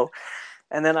no.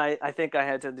 And then I think I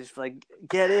had to just like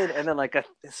get in, and then like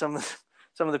some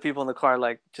of the people in the car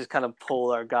like just kind of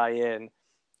pull our guy in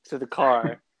to the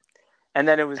car. And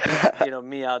then it was just,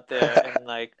 me out there, and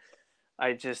like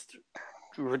I just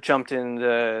jumped in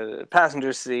the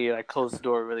passenger seat. I closed the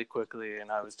door really quickly, and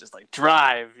I was just like,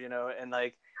 drive, and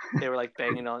like they were like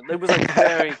banging on. It was like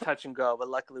very touch and go, but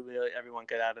luckily everyone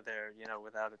got out of there,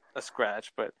 without a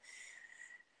scratch. But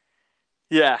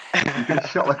yeah, you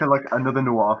shot like another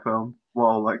noir film.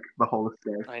 Well, like the whole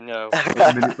estate. I know.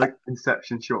 Like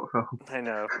Inception short film. I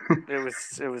know.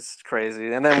 It was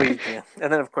crazy. And then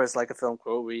and then of course, like a film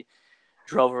crew, we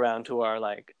drove around to our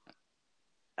like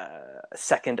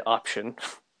second option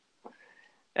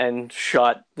and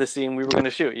shot the scene we were going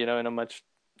to shoot, in a much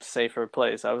safer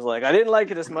place. I was like, I didn't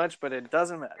like it as much, but it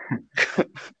doesn't matter.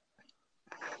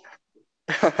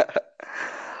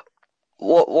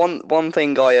 One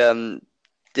thing I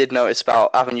did notice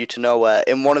about Avenue to Nowhere,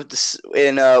 in one of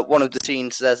the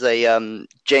scenes there's a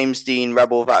James Dean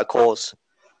Rebel Without a Cause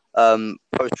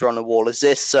poster on the wall. Is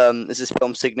this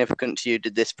film significant to you?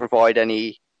 Did this provide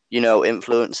any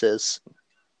influences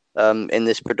in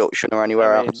this production or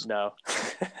anywhere else? No.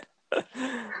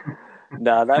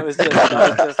 No, that was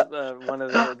just one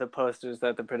of the posters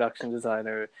that the production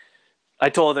designer. I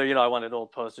told her, I wanted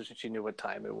old posters, and she knew what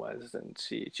time it was, and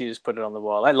she just put it on the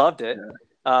wall. I loved it,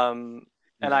 and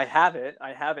I have it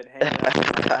hanging out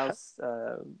in my house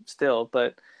still,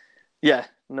 but. Yeah,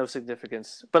 no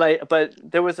significance. But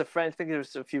there was I think there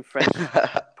was a few French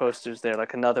posters there,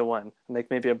 like another one,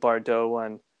 like maybe a Bardot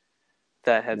one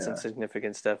that had some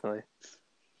significance, definitely.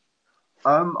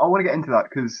 I want to get into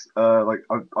that because like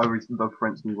I always love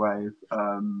French New Wave.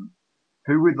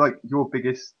 Who would like your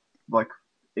biggest like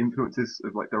influences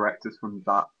of like directors from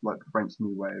that like French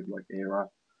New Wave like era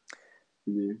for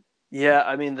you? Yeah,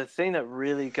 I mean the thing that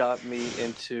really got me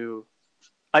into.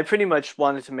 I pretty much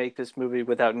wanted to make this movie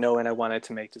without knowing I wanted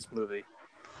to make this movie.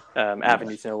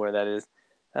 Avenue to Nowhere, that is.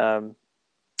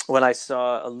 When I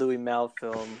saw a Louis Malle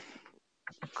film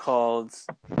called,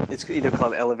 it's either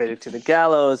called Elevated to the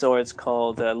Gallows or it's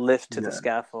called Lift to the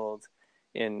Scaffold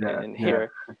in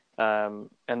here. And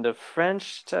the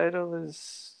French title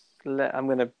is, I'm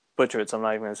going to butcher it, so I'm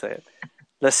not even going to say it.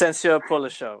 La Censure pour le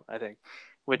Show, I think,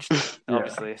 which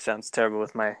obviously sounds terrible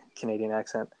with my Canadian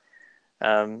accent.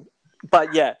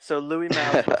 But yeah, so Louis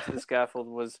Malle's Lift to the Scaffold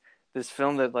was this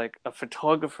film that like a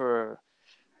photographer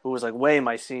who was like way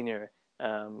my senior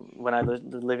when I was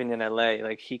living in LA,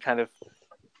 like he kind of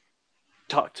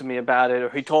talked to me about it, or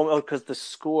he told me, because the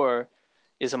score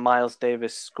is a Miles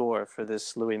Davis score for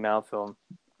this Louis Malle film,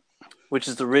 which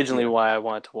is originally why I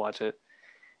wanted to watch it.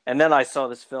 And then I saw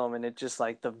this film, and it just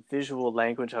like the visual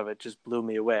language of it just blew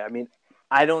me away. I mean,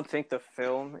 I don't think the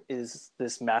film is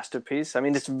this masterpiece. I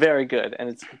mean, it's very good and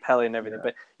it's compelling and everything,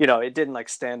 but you know, it didn't like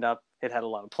stand up. It had a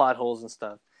lot of plot holes and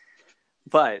stuff,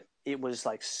 but it was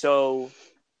like so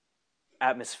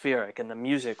atmospheric, and the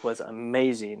music was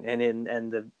amazing,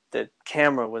 and the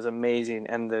camera was amazing,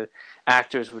 and the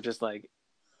actors were just like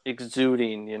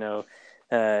exuding, you know,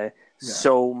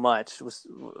 so much was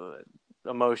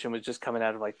emotion was just coming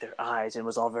out of like their eyes, and it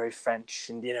was all very French,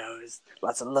 and you know, it was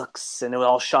lots of looks, and it was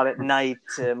all shot at night.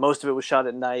 Most of it was shot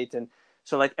at night, and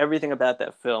so like everything about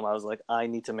that film, I was like, I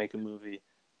need to make a movie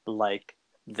like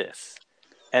this.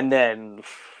 And then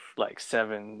like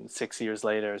 6 years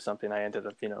later or something, I ended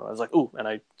up, you know, I was like, ooh, and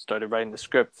I started writing the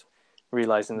script,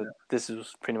 realizing that this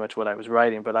was pretty much what I was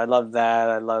writing. But I loved that.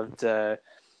 I loved I'm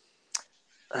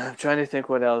trying to think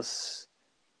what else.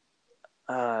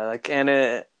 Like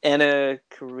Anna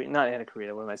Karina, not Anna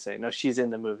Karina. What am I saying? No, she's in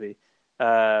the movie.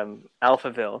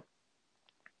 Alphaville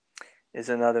is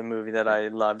another movie that I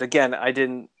loved. Again, I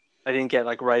didn't get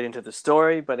like right into the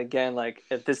story, but again, like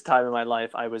at this time in my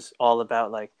life, I was all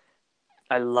about like,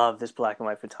 I love this black and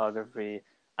white photography.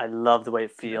 I love the way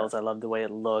it feels. I love the way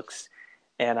it looks,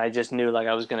 and I just knew like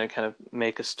I was going to kind of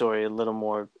make a story a little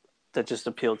more that just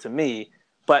appealed to me.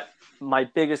 But my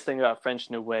biggest thing about French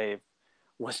New Wave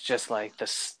was just like the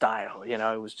style, you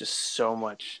know, it was just so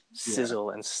much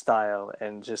sizzle and style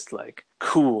and just like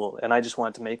cool. And I just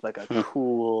wanted to make like a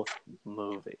cool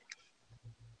movie.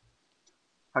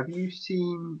 Have you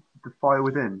seen The Fire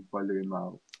Within by Louis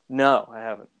Malle? No, I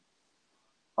haven't.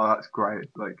 Oh, that's great.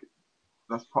 Like,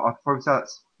 I'd probably say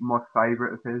that's my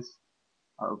favourite of his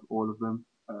out of all of them.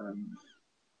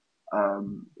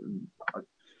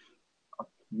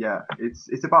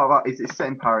 It's about it's set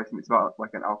in Paris, and it's about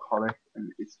like an alcoholic,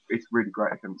 and it's really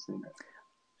great. I haven't seen it.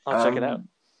 I'll check it out.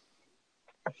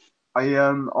 I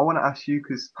want to ask you,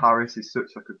 because Paris is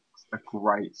such like a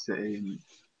great city, and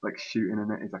like shooting in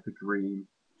it is like a dream.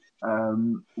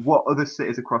 What other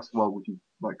cities across the world would you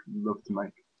like love to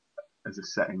make as a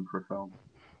setting for a film?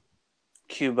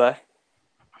 Cuba,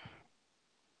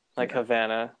 like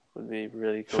Havana would be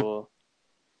really cool.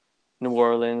 New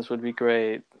Orleans would be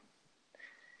great.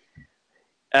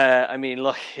 I mean,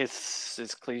 look,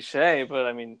 it's cliche, but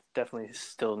I mean, definitely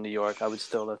still New York. I would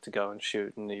still love to go and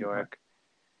shoot in New York.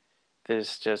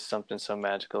 There's just something so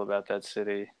magical about that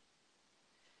city.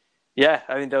 Yeah,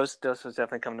 I mean, those would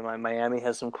definitely come to mind. Miami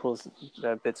has some cool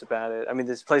bits about it. I mean,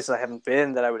 there's places I haven't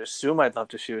been that I would assume I'd love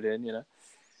to shoot in, you know.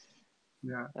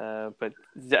 Yeah. But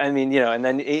I mean, you know, and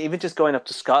then even just going up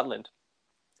to Scotland,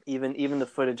 even the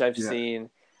footage I've seen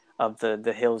of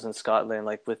the hills in Scotland,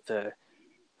 like with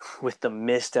the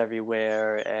mist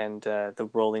everywhere and the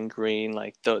rolling green,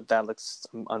 like that looks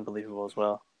unbelievable as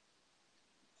well.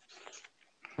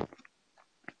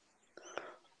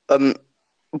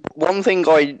 One thing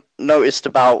I noticed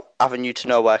about Avenue to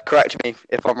Nowhere, correct me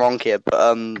if I'm wrong here, but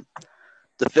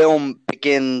the film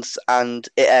begins and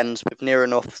it ends with near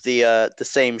enough the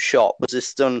same shot. Was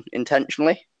this done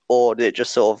intentionally, or did it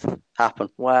just sort of happen?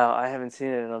 Wow, I haven't seen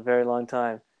it in a very long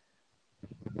time.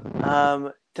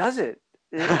 Does it?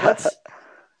 What's...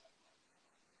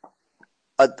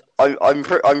 I'm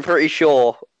pretty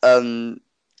sure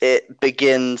it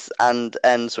begins and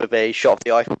ends with a shot of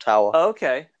the Eiffel Tower.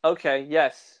 Okay,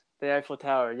 yes, the Eiffel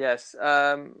Tower, yes.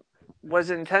 Was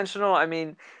it intentional? I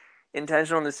mean,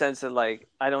 intentional in the sense that like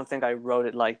I don't think I wrote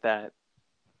it like that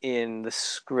in the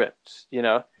script, you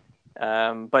know.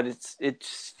 But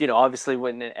it's you know, obviously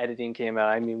when the editing came out,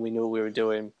 I mean, we knew what we were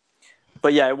doing.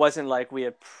 But yeah, it wasn't like we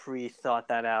had pre-thought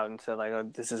that out and said like, oh,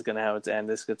 this is gonna how it's end,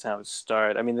 this is how it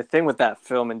start. I mean, the thing with that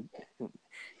film, and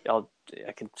I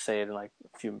can say it in like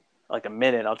a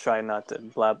minute. I'll try not to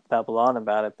babble on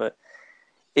about it, but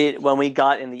when we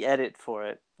got in the edit for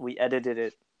it, we edited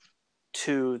it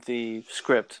to the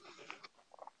script,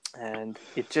 and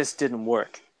it just didn't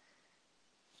work.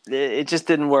 it just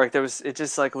didn't work. It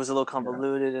just like was a little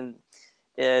convoluted, and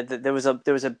there was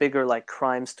a bigger like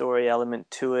crime story element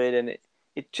to it, and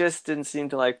it just didn't seem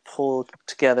to like pull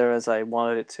together as I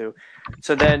wanted it to.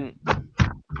 So then,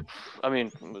 I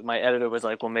mean, my editor was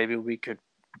like, "Well, maybe we could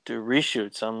do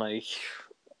reshoots." I'm like,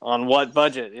 "On what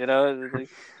budget?" You know, like,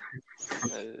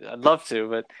 I'd love to,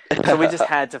 but so we just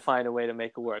had to find a way to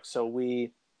make it work. So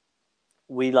we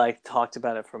like talked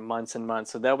about it for months and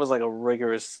months. So that was like a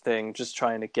rigorous thing, just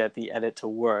trying to get the edit to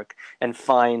work and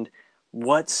find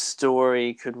what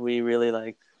story could we really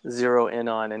like zero in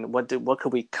on, and what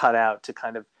could we cut out to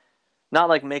kind of not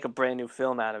like make a brand new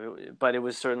film out of it, but it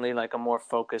was certainly like a more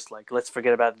focused, like, let's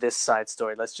forget about this side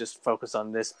story, let's just focus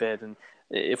on this bit, and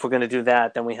if we're going to do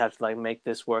that, then we have to like make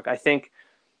this work. I think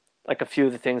like a few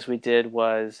of the things we did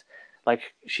was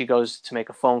like she goes to make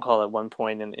a phone call at one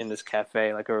point in this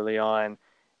cafe like early on,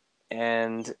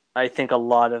 and I think a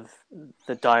lot of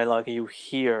the dialogue you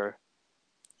hear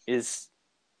is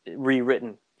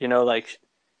rewritten, you know, like,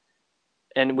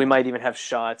 and we might even have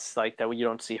shots like that where you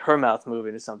don't see her mouth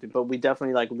moving or something, but we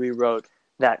definitely like rewrote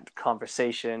that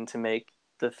conversation to make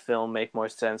the film make more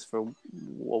sense for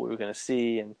what we were going to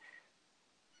see. And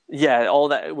yeah, all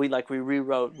that we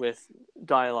rewrote with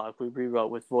dialogue, we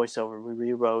rewrote with voiceover, we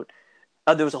rewrote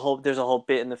there's a whole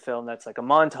bit in the film that's like a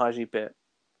montagey bit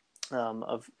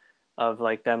of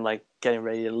like them like getting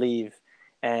ready to leave,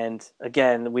 and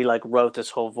again we like wrote this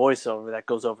whole voiceover that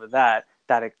goes over that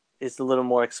is a little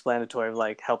more explanatory of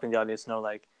like helping the audience know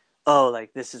like, oh,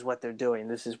 like this is what they're doing,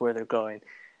 this is where they're going,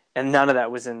 and none of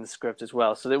that was in the script as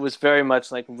well. So it was very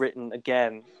much like written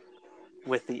again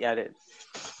with the edit.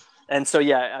 And so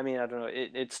yeah, I mean, I don't know,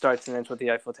 it starts and ends with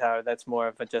the Eiffel Tower. That's more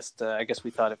of a just I guess we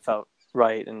thought it felt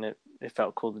right, and it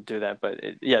felt cool to do that. But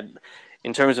yeah,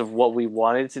 in terms of what we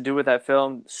wanted to do with that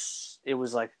film, it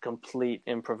was like complete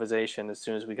improvisation as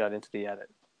soon as we got into the edit.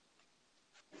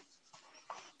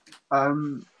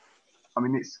 I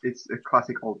mean, it's a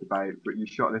classic old debate, but you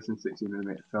shot this in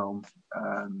 16mm film.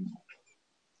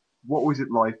 What was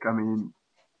it like? I mean,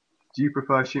 do you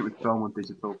prefer shooting with film or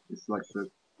digital? It's like the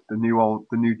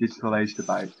new digital age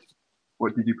debate.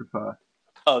 What did you prefer?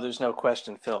 Oh, there's no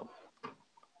question, film.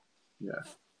 Yeah,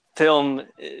 Film I'd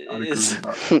agree with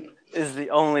that. is the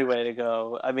only way to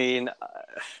go. I mean,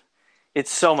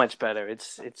 it's so much better. It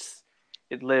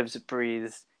lives, it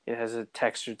breathes, it has a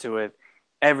texture to it.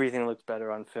 Everything looks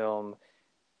better on film.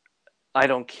 I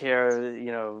don't care,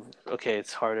 you know, okay,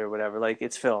 it's harder, whatever. Like,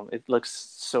 it's film. It looks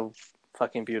so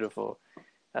fucking beautiful.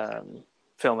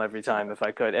 Film every time if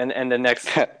I could. And the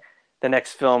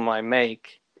next film I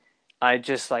make, I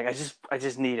just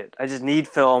need it. I just need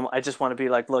film. I just want to be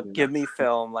like, look, give me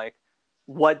film. Like,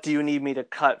 what do you need me to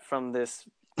cut from this,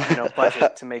 you know,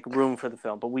 budget to make room for the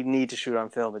film? But we need to shoot on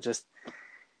film. It just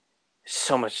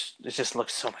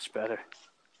looks so much better.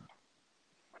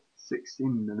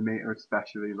 16mm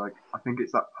especially, like I think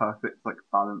it's that perfect like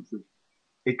balance of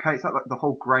it creates that like the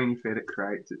whole grainy feel it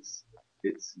creates. It's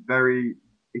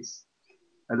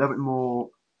a little bit more.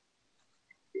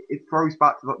 It throws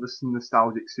back to like this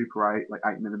nostalgic Super 8 like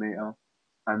 8mm,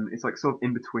 and it's like sort of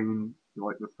in between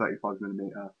like the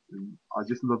 35mm. And I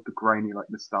just love the grainy like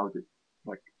nostalgic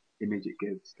like image it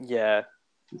gives. Yeah,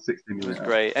 The 16 it was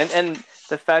great, and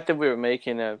the fact that we were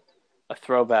making a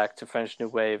throwback to French New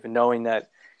Wave, and knowing that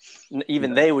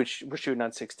even they were shooting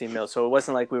on 16 mil, so it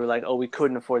wasn't like we were like, oh, we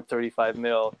couldn't afford 35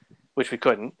 mil, which we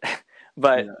couldn't,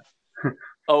 but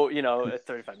oh, you know, a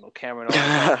 35 mil camera, and all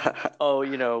that. Oh,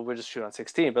 you know, we're just shooting on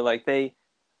 16, but like they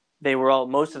were all,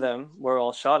 most of them were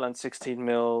all shot on 16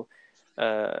 mil,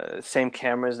 same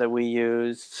cameras that we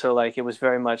used, so like it was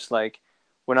very much like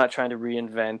we're not trying to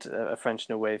reinvent a French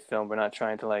New Wave film. We're not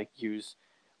trying to like use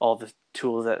all the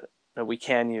tools that we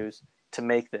can use to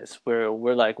make this. We're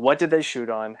like, what did they shoot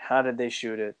on? How did they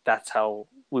shoot it? That's how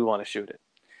we want to shoot it.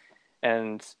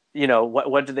 And you know,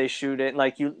 what did they shoot it?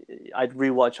 Like I'd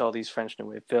rewatch all these French New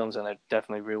Wave films, and I'd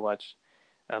definitely rewatch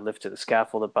Lift to the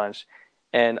Scaffold a bunch.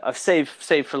 And I've saved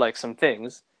for like some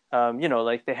things. You know,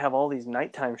 like they have all these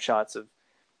nighttime shots of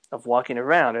walking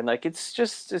around, and like it's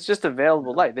just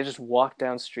available light. They just walk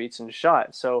down streets and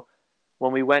shot. So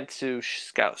when we went to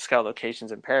scout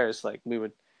locations in Paris, like we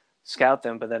would scout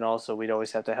them, but then also we'd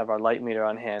always have to have our light meter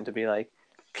on hand to be like,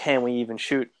 can we even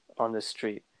shoot on this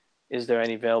street? Is there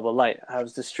any available light?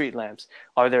 How's the street lamps?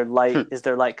 Are there light? Is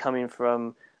there light coming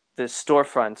from the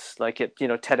storefronts, like at, you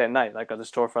know, Ted at night? Like, are the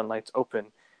storefront lights open?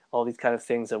 All these kind of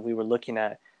things that we were looking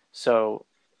at. So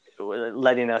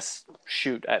letting us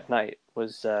shoot at night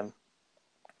was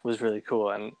really cool,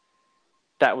 and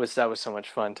that was so much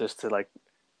fun just to like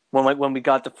when we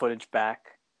got the footage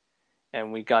back,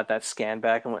 and we got that scan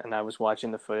back, and I was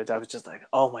watching the footage. I was just like,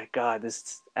 oh my god,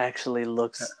 this actually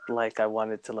looks like I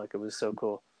wanted it to look. It was so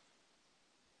cool.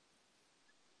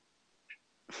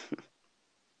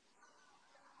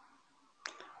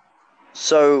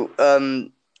 So,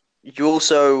 you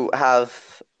also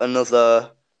have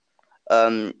another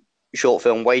short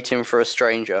film, Waiting for a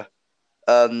Stranger.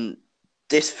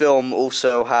 This film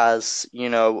also has,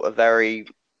 a very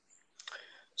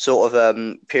sort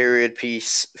of period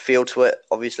piece feel to it.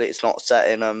 Obviously, it's not set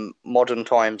in modern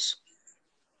times.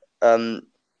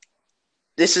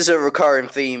 This is a recurring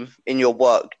theme in your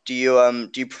work. Do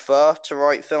you prefer to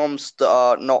write films that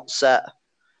are not set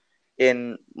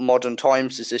in modern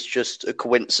times? Is this just a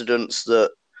coincidence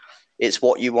that it's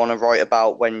what you want to write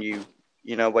about when you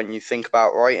think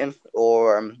about writing,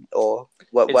 or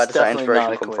where does that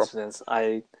inspiration come from?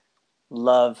 I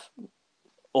love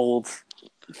old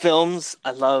films.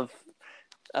 I love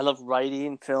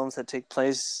writing films that take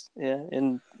place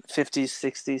in 50s,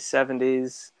 60s,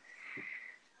 70s.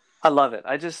 I love it.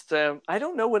 I just I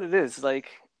don't know what it is. Like,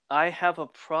 I have a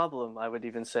problem, I would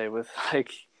even say, with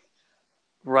like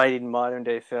writing modern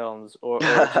day films, or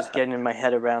just getting in my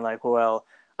head around like, well,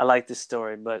 I like this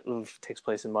story, but oof, it takes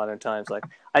place in modern times. Like,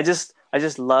 I just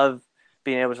love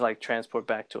being able to like transport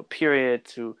back to a period,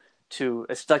 to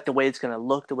it's like the way it's gonna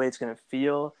look, the way it's gonna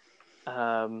feel.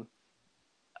 Um,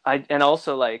 and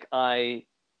also like I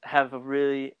have a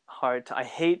really hard time. I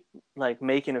hate like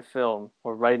making a film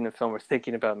or writing a film or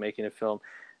thinking about making a film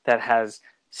that has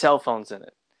cell phones in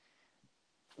it.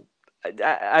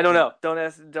 I don't know. Don't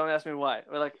ask me why.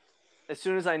 Or like, as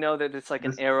soon as I know that it's like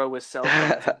an era with cell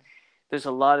phones, there's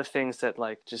a lot of things that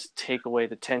like just take away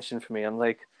the tension for me. I'm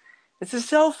like, it's a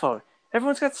cell phone.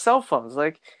 Everyone's got cell phones.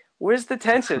 Like, where's the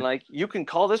tension? Like, you can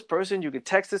call this person, you can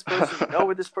text this person, you know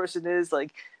where this person is.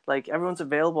 Like everyone's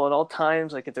available at all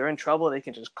times. Like, if they're in trouble, they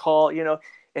can just call. And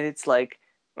it's like,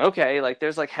 okay, like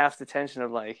there's like half the tension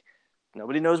of like,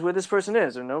 nobody knows where this person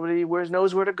is, or nobody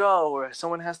knows where to go, or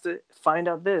someone has to find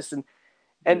out this, and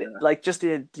like just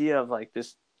the idea of like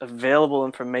this available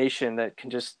information that can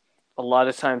just a lot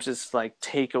of times just like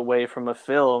take away from a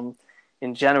film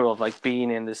in general, of like being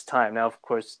in this time. Now, of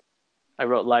course, I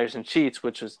wrote Liars and Cheats,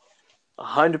 which was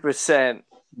 100%,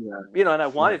 and I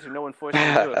wanted to. No one forced me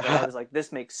to do it, but I was like,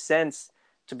 this makes sense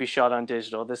to be shot on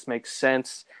digital. This makes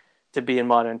sense to be in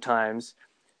modern times,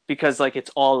 because like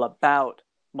it's all about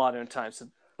modern times. So,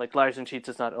 like, Liars and Cheats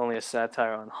is not only a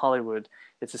satire on Hollywood,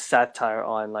 it's a satire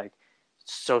on like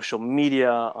social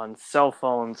media, on cell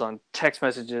phones, on text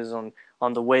messages, on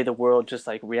the way the world just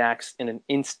like reacts in an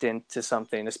instant to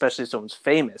something, especially if someone's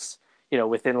famous.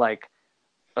 Within like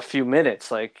a few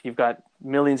minutes, like you've got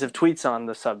millions of tweets on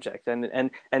the subject,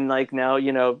 and like now,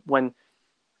 when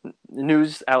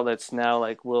news outlets now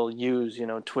like will use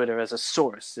Twitter as a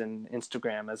source and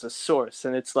Instagram as a source,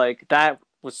 and it's like that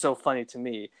was so funny to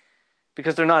me,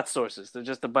 because they're not sources, they're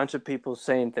just a bunch of people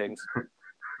saying things.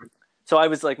 So I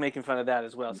was like making fun of that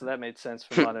as well, so that made sense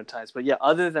for modern times. But yeah,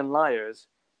 other than Liars,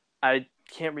 I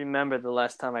can't remember the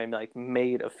last time I like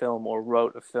made a film or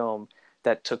wrote a film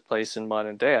that took place in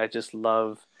modern day. I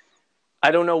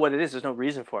don't know what it is. There's no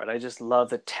reason for it. I just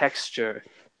love the texture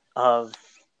of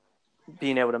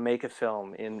being able to make a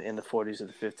film in the 40s or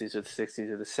the 50s or the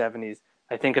 60s or the 70s.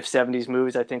 I think of 70s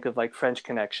movies. I think of like French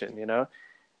Connection, You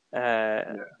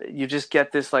just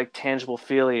get this like tangible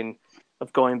feeling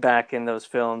of going back in those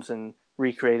films and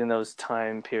recreating those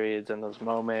time periods and those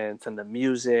moments and the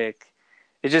music.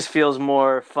 It just feels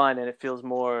more fun, and it feels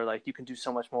more like you can do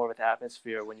so much more with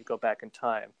atmosphere when you go back in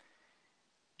time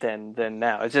than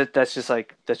now. That's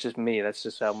just me. That's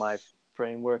just how my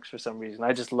brain works for some reason.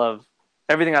 I just love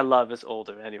everything. I love is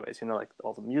older, anyways. Like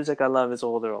all the music I love is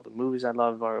older. All the movies I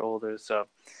love are older. So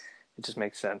it just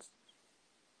makes sense.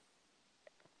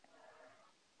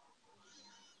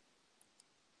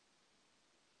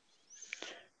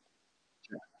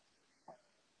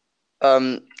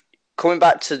 Coming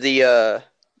back to the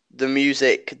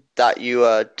music that you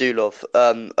do love,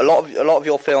 a lot of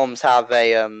your films have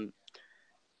a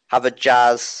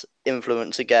jazz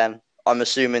influence again. I'm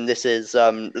assuming this is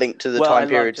linked to the time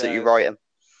periods that you write in.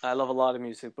 I love a lot of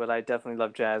music, but I definitely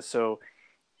love jazz. So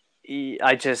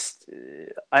I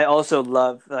also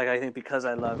love, like, I think because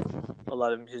I love a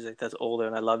lot of music that's older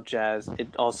and I love jazz, it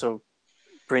also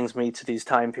brings me to these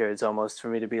time periods almost, for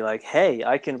me to be like, hey,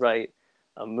 I can write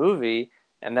a movie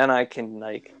and then I can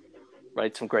like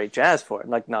write some great jazz for it.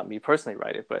 Like, not me personally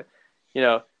write it, but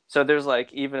so there's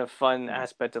like even a fun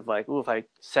aspect of like, ooh, if I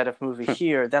set a movie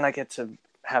here, then I get to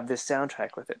have this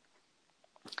soundtrack with it.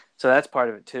 So that's part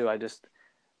of it too. I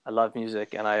love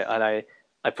music, and I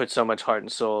I put so much heart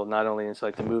and soul not only into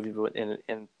like the movie but in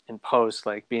post,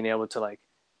 like being able to like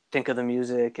think of the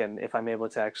music, and if I'm able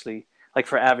to actually like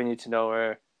for Avenue to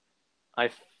Nowhere, I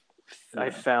I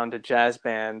found a jazz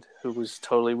band who was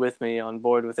totally with me on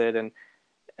board with it, and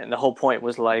the whole point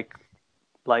was like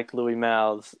Louis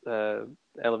Malle's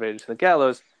Elevator to the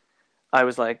Gallows. I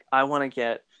was like, I want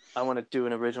to do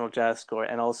an original jazz score,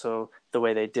 and also the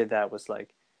way they did that was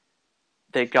like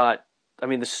they got. I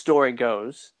mean, the story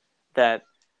goes that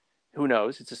who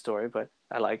knows? It's a story, but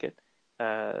I like it.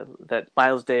 That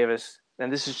Miles Davis,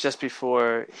 and this is just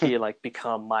before he like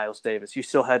become Miles Davis. You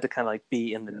still had to kind of like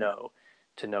be in the know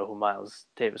to know who Miles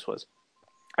Davis was,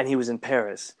 and he was in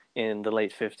Paris in the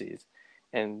late '50s,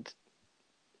 and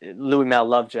Louis Malle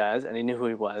loved jazz, and he knew who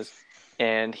he was,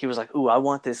 and he was like, "Ooh, I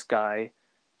want this guy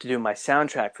to do my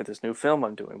soundtrack for this new film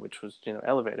I'm doing," which was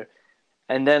Elevator.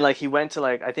 And then like he went to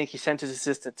like I think he sent his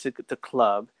assistant to the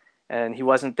club, and he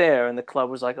wasn't there, and the club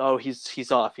was like, "Oh,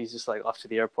 he's off. He's just like off to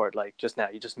the airport like just now.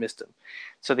 You just missed him."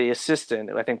 So the assistant,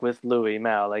 I think with Louis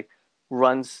Malle, like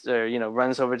runs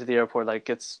over to the airport, like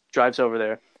drives over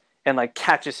there, and like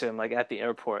catches him like at the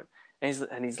airport,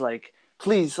 and he's like,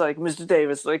 "Please, like Mr.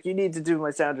 Davis, like you need to do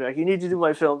my soundtrack. You need to do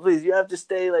my film. Please, you have to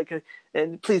stay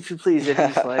and please, please, please." And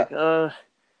he's like,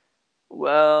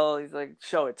 well, he's like,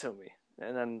 "Show it to me,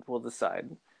 and then we'll decide."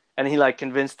 And he like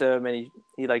convinced him, and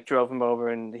he like drove him over,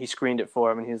 and he screened it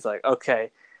for him, and he's like,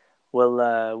 "Okay,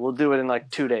 we'll do it in like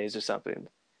 2 days or something."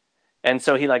 And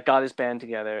so he like got his band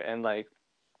together, and like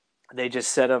they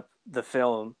just set up the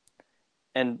film,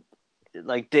 and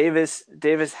like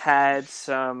Davis had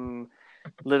some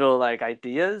little like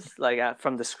ideas like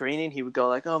from the screening. He would go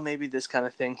like, "Oh, maybe this kind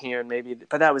of thing here, and maybe,"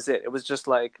 but that was it. It was just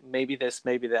like maybe this,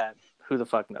 maybe that. Who the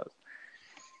fuck knows?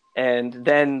 And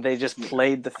then they just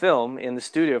played the film in the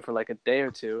studio for like a day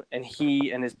or two, and he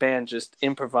and his band just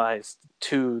improvised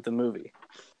to the movie.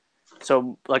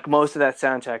 So like most of that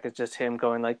soundtrack is just him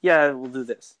going like, "Yeah, we'll do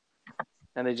this,"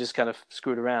 and they just kind of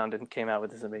screwed around and came out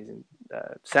with this amazing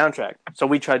soundtrack. So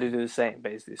we tried to do the same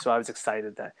basically. So I was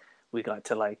excited that we got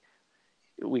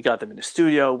them in the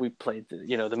studio. We played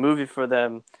the movie for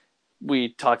them. We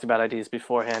talked about ideas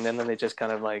beforehand, and then they just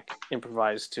kind of like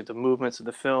improvised to the movements of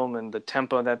the film and the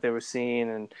tempo that they were seeing.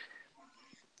 And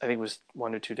I think it was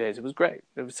 1 or 2 days. It was great.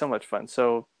 It was so much fun.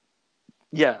 So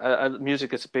yeah,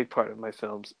 music is a big part of my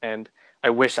films, and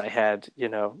I wish I had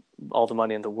all the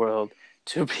money in the world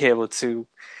to be able to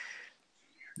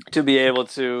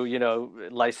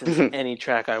license any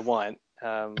track I want.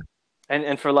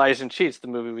 And for Liars and Cheats, the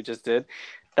movie we just did,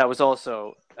 that was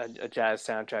also a jazz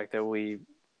soundtrack that we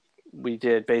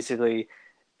did basically,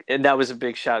 and that was a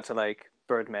big shout to like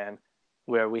Birdman,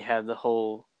 where we had the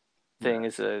whole thing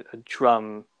as a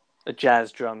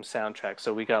jazz drum soundtrack.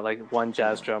 So we got like one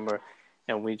jazz drummer,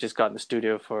 and we just got in the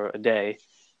studio for a day,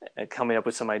 coming up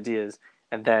with some ideas,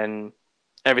 and then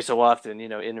every so often,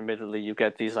 intermittently, you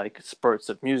get these like spurts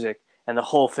of music, and the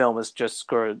whole film is just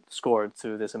scored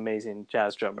through this amazing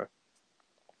jazz drummer.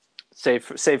 Save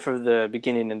for the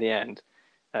beginning and the end,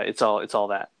 it's all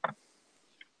that.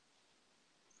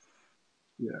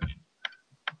 Yeah.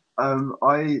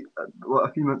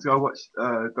 A few months ago I watched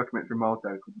a documentary from Miles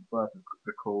Davis called The Birth of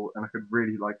the Call, and I could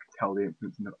really like tell the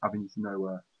influence of Avenue to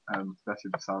Nowhere,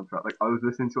 especially the soundtrack. Like I was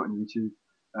listening to it on YouTube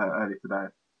earlier today,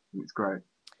 and it's great.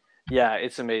 Yeah,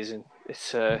 it's amazing.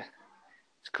 It's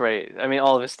great. I mean,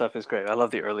 all of his stuff is great. I love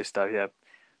the early stuff. Yeah,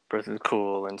 Birth of the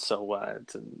Cool and So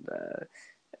What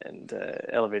and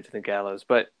Elevator to the Gallows.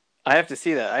 But I have to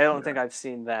see that. I don't think I've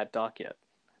seen that doc yet.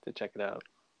 I have to check it out.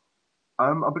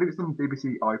 I believe it's on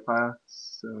BBC iPlayer,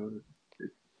 so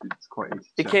it's quite easy.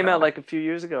 It came out like a few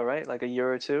years ago, right? Like a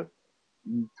year or two.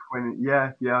 20,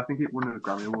 yeah. I think it won a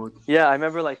Grammy Award. Yeah, I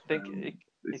remember. Like,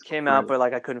 it came out, but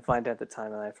like I couldn't find it at the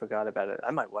time, and I forgot about it. I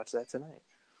might watch that tonight.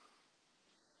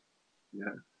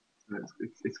 Yeah,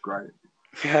 it's great.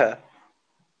 Yeah.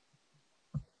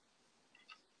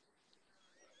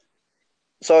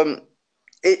 So,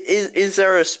 is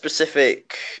there a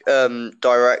specific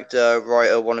director,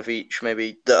 writer, one of each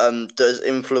maybe that has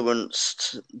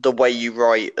influenced the way you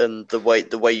write and the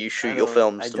way you shoot your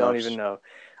films? I don't even know.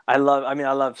 I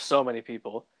love so many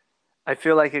people. I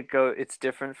feel like it's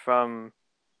different from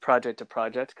project to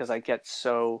project because I get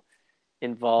so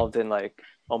involved in like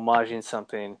homaging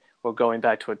something or going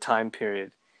back to a time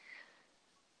period.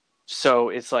 So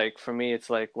it's like for me, it's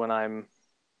like when I'm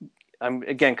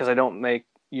again because I don't make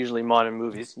usually modern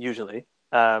movies usually,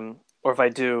 or if I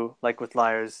do, like with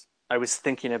Liars, I was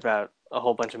thinking about a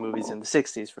whole bunch of movies in the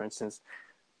 '60s, for instance.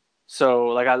 So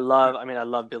like I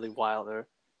love Billy Wilder,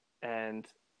 and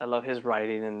I love his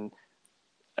writing, and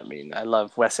I mean, I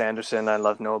love Wes Anderson. I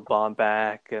love Noah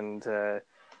Baumbach, and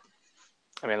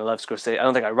I mean, I love Scorsese. I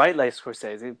don't think I write like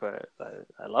Scorsese, but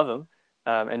I love him.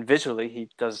 And visually, he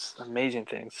does amazing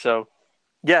things. So,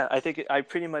 yeah, I think I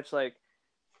pretty much like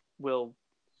will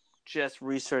just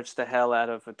research the hell out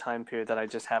of a time period that I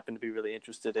just happen to be really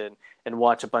interested in, and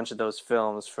watch a bunch of those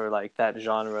films for like that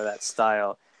genre, that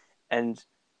style, and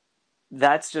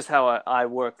that's just how I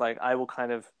work. Like I will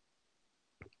kind of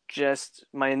just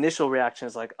my initial reaction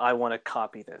is like I want to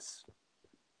copy this.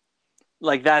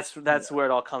 Like that's where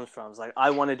it all comes from. It's like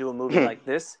I want to do a movie like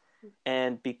this,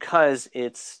 and because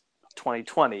it's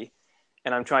 2020,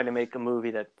 and I'm trying to make a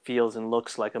movie that feels and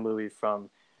looks like a movie from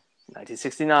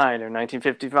 1969 or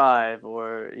 1955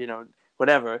 or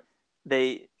whatever,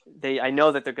 they I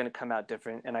know that they're going to come out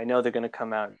different, and I know they're going to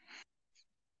come out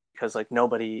because like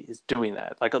nobody is doing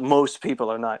that. Like most people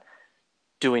are not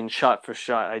doing shot for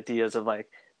shot ideas of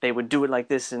like they would do it like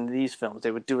this in these films,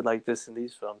 they would do it like this in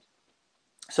these films.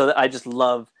 So I just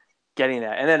love getting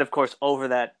that. And then of course over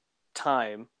that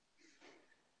time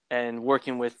and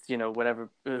working with whatever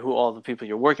who all the people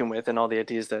you're working with and all the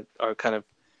ideas that are kind of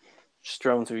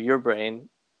strewn through your brain,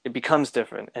 it becomes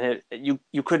different. And you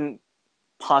couldn't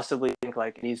possibly think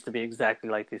like it needs to be exactly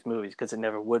like these movies because it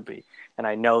never would be. And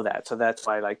I know that. So that's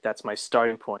why like that's my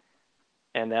starting point.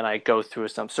 And then I go through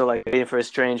some. So like Waiting for a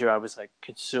Stranger, I was like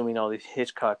consuming all these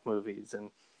Hitchcock movies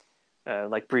and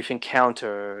like Brief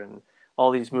Encounter and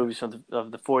all these movies from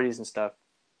of the 40s and stuff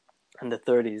and the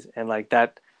 30s, and like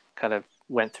that kind of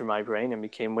went through my brain and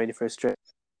became Waiting for a Stranger,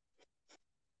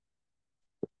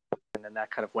 and then that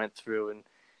kind of went through and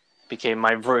became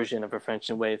my version of a French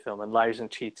New Wave film. And Liars and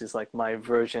Cheats is like my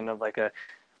version of like a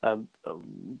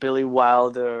Billy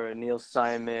Wilder, a Neil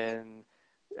Simon.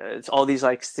 It's all these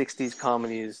like 60s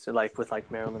comedies like with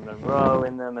like Marilyn Monroe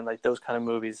in them and like those kind of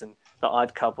movies, and The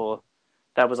Odd Couple.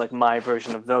 That was like my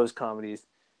version of those comedies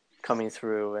coming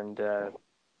through. And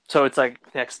so it's like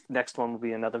next one will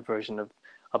be another version of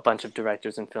a bunch of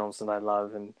directors and films that I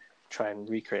love, and try and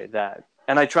recreate that.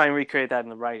 And I try and recreate that in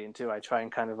the writing too. I try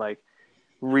and kind of like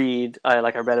read. I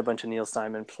read a bunch of Neil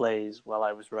Simon plays while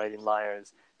I was writing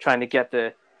Liars, trying to get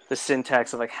the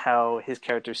syntax of like how his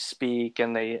characters speak,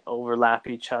 and they overlap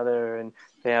each other, and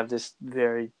they have this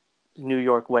very New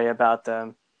York way about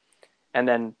them. And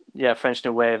then French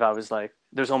New Wave, I was like,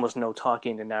 there's almost no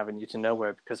talking in Avenue to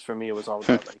Nowhere, because for me it was all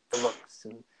about like the looks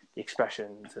and the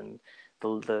expressions and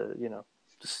the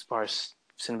the sparse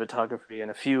cinematography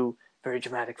and a few very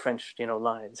dramatic French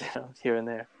lines here and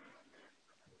there.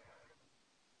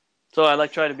 So I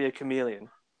like try to be a chameleon.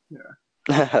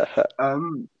 Yeah.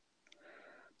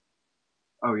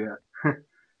 Oh yeah.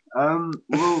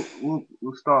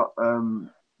 We'll start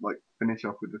like finish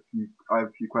off with a few. I have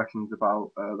a few questions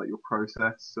about like your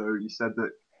process. So you said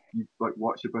that you like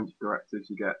watch a bunch of directors.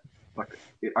 You get like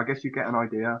I guess you get an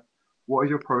idea. What is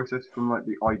your process from like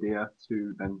the idea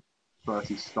to then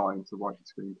versus starting to write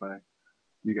the screenplay?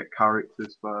 You get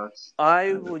characters first.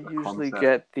 I would usually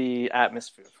get the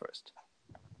atmosphere first.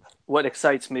 What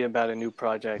excites me about a new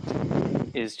project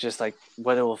is just like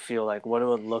what it will feel like, what it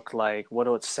will look like, what it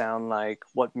would sound like,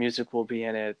 what music will be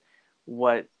in it,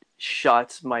 what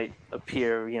shots might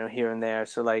appear, here and there.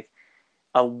 So like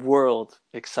a world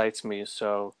excites me.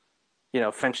 So,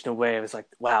 French New Wave is like,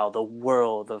 wow, the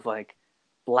world of like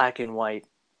black and white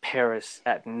Paris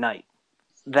at night.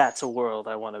 That's a world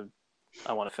I want to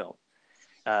film.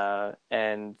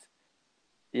 And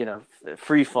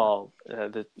Free Fall,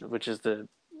 which is the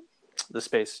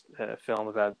space film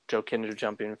about Joe Kinder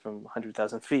jumping from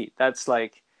 100,000 feet. That's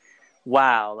like,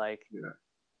 wow, like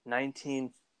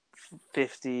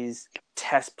 1950s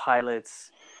test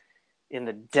pilots in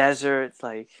the desert,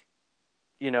 like,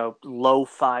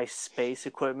 lo-fi space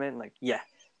equipment, like,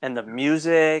 and the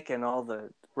music and all the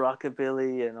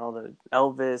rockabilly and all the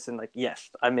Elvis, and like,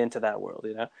 yes, I'm into that world,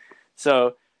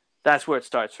 So that's where it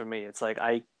starts for me. It's like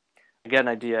I get an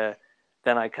idea,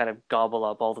 then I kind of gobble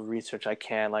up all the research I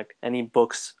can, like any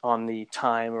books on the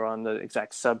time or on the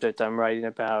exact subject I'm writing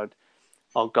about.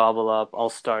 I'll gobble up. I'll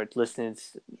start listening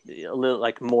a little,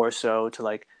 like more so to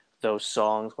like those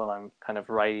songs while I'm kind of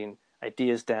writing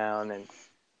ideas down, and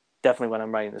definitely when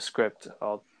I'm writing the script,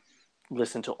 I'll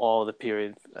listen to all the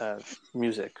period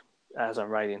music as I'm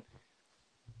writing.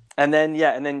 And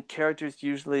then characters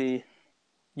usually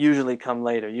come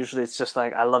later. Usually it's just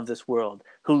like, I love this world.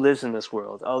 Who lives in this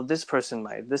world? Oh, this person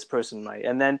might.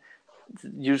 And then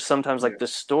sometimes like the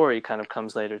story kind of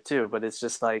comes later too, but it's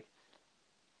just like,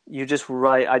 you just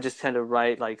write. I just tend to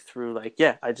write like through like,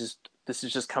 this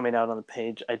is just coming out on the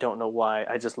page. I don't know why.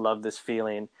 I just love this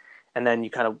feeling. And then you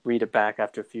kind of read it back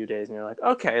after a few days and you're like,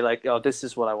 okay, like, oh, this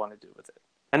is what I want to do with it.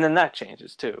 and then that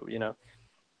changes too, you know.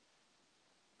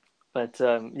 But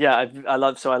yeah, I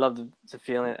love the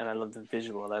feeling, and I love the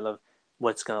visual. I love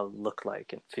what it's gonna look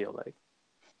like and feel like.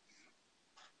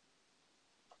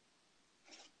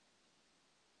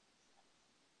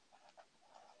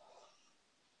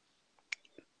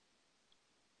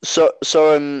 So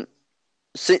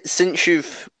since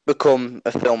you've become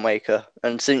a filmmaker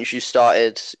and since you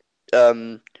started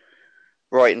um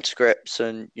writing scripts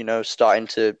and starting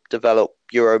to develop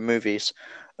your own movies,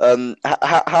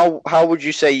 how would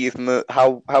you say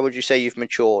how would you say you've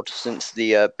matured since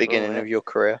the beginning of your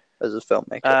career as a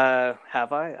filmmaker?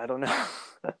 Have I? I don't know.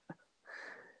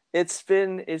 It's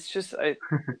just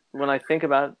when I think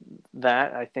about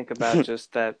that, I think about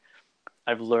just that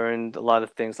I've learned a lot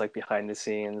of things like behind the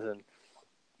scenes, and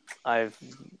I've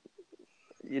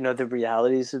the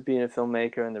realities of being a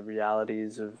filmmaker and the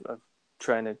realities of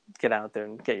trying to get out there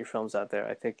and get your films out there.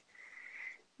 I think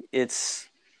it's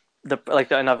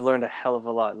and I've learned a hell of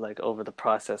a lot like over the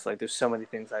process. Like there's so many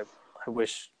things I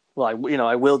wish, well,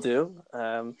 I will do,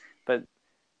 but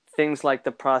things like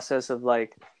the process of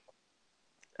like,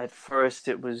 at first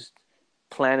it was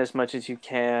plan as much as you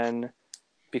can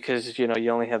because you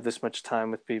only have this much time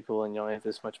with people and you only have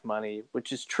this much money,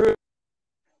 which is true.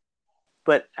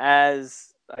 But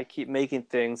as I keep making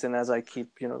things and as I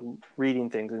keep reading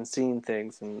things and seeing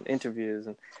things and interviews,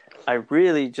 and I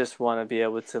really just want to be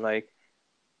able to like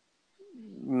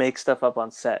make stuff up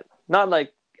on set, not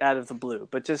like out of the blue,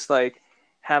 but just like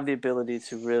have the ability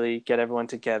to really get everyone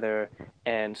together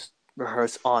and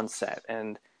rehearse on set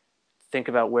and think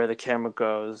about where the camera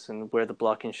goes and where the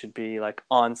blocking should be like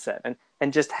on set,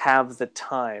 and just have the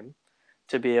time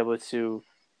to be able to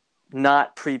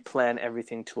not pre-plan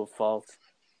everything to a fault,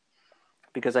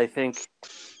 because I think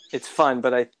it's fun,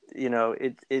 but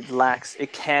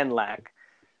it can lack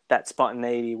that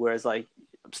spontaneity, whereas like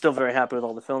I'm still very happy with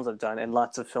all the films I've done, and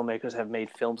lots of filmmakers have made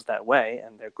films that way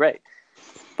and they're great.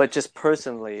 But just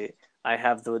personally, I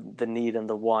have the need and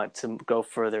the want to go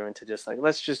further into just like,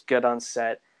 let's just get on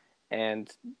set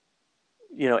and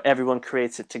everyone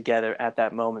creates it together at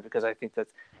that moment, because I think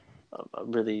that's a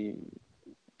really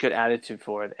good attitude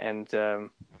for it. And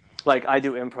like I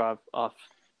do improv off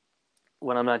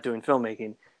when I'm not doing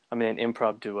filmmaking. I'm in an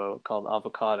improv duo called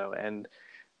Avocado, and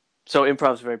so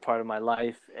improv is a very part of my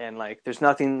life. And like there's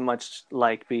nothing much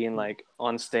like being like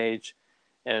on stage,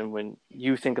 and when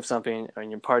you think of something and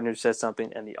your partner says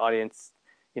something and the audience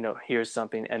hears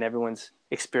something and everyone's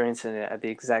experiencing it at the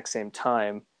exact same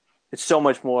time, it's so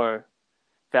much more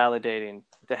validating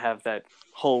to have that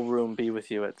whole room be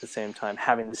with you at the same time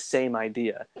having the same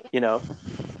idea,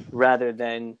 rather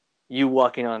than you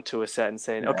walking onto a set and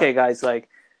saying, okay guys, like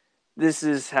this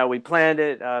is how we planned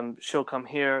it. She'll come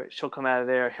here, she'll come out of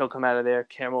there, he'll come out of there,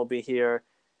 camera will be here,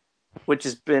 which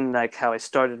has been like how I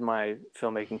started my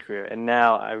filmmaking career. And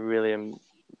now I really am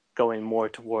going more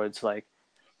towards like,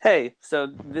 hey, so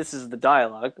this is the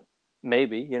dialogue.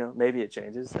 Maybe, maybe it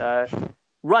changes.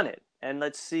 Run it and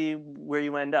let's see where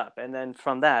you end up. And then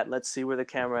from that, let's see where the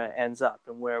camera ends up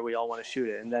and where we all want to shoot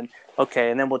it. And then, okay,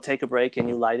 and then we'll take a break and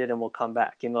you light it and we'll come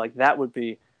back. Like that would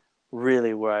be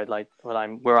really where I'd like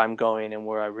where I'm going and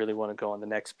where I really want to go on the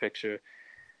next picture.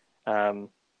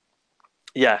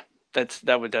 Yeah,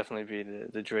 that would definitely be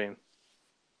the dream.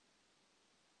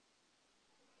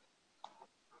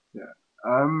 Yeah.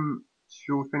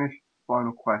 Shall we finish?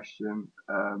 Final question.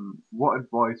 What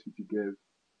advice would you give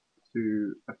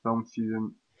to a film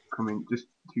student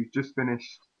who's just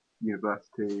finished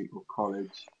university or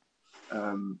college?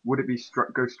 Would it be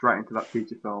go straight into that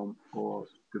feature film or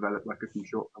develop like a few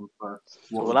short films first?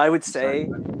 What I would say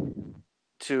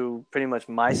to pretty much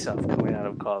myself coming out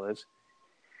of college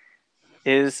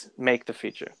is make the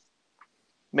feature.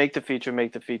 Make the feature,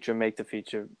 make the feature, make the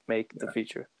feature, make the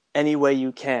feature. Any way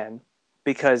you can,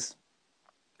 because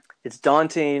it's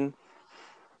daunting,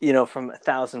 from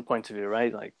 1,000 points of view,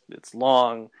 right? Like it's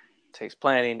long, it takes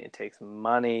planning, it takes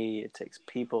money, it takes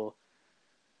people,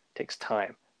 it takes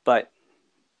time. But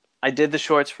I did the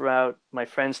shorts route. My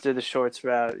friends did the shorts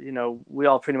route. We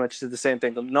all pretty much did the same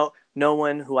thing. No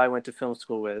one who I went to film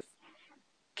school with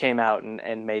came out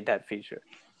and made that feature.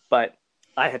 But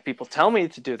I had people tell me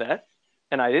to do that,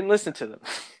 and I didn't listen to them.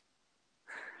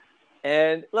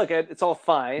 And look, it's all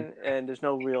fine, and there's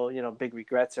no real, big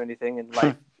regrets or anything, and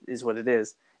life is what it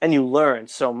is. And you learn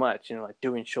so much, like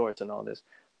doing shorts and all this.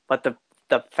 But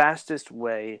the fastest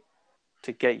way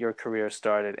to get your career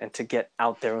started and to get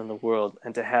out there in the world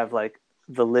and to have like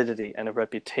validity and a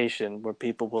reputation where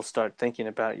people will start thinking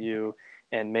about you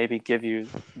and maybe give you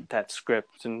that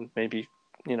script and maybe,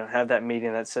 have that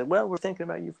meeting that said, well, we're thinking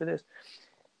about you for this,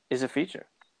 is a feature.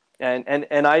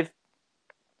 And I've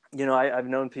I've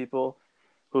known people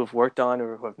who have worked on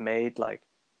or who have made like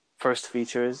first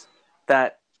features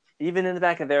that even in the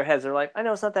back of their heads, they're like, I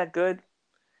know it's not that good.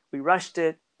 We rushed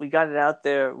it. We got it out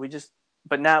there.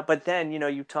 But then,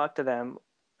 you talk to them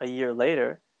a year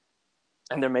later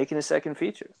and they're making a second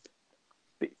feature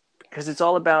because it's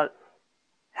all about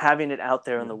having it out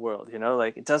there in the world,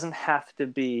 like it doesn't have to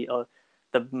be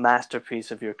the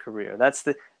masterpiece of your career.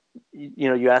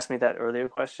 You asked me that earlier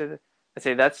question. I'd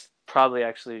say that's probably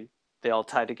actually, they all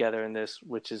tie together in this,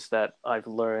 which is that I've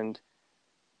learned,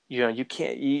 you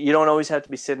don't always have to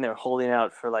be sitting there holding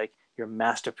out for like your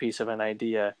masterpiece of an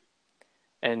idea.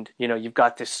 And, you've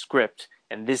got this script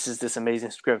and this is this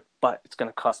amazing script, but it's going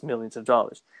to cost millions of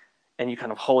dollars. And you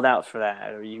kind of hold out for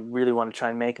that, or you really want to try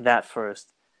and make that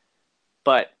first.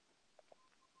 But,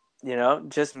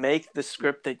 just make the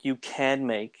script that you can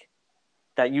make,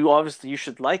 that you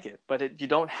should like it, but you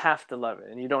don't have to love it,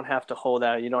 and you don't have to hold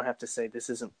out. You don't have to say this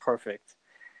isn't perfect,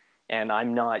 and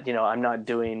I'm not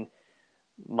doing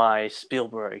my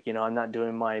Spielberg, I'm not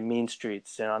doing my Mean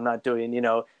Streets, and I'm not doing,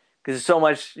 because there's so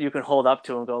much you can hold up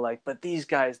to and go like, but these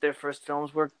guys, their first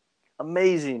films were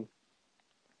amazing.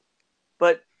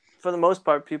 But for the most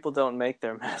part, people don't make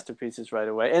their masterpieces right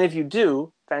away, and if you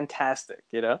do, fantastic,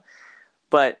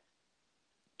 But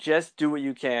just do what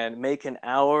you can. Make an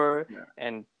hour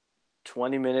and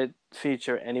 20-minute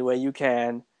feature any way you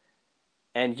can,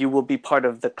 and you will be part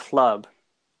of the club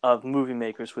of movie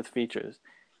makers with features.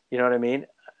 You know what I mean?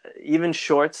 Even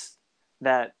shorts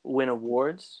that win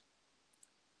awards,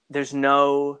 there's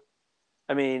no,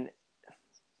 I mean,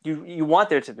 you want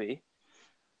there to be,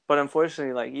 but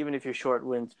unfortunately, like even if your short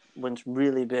wins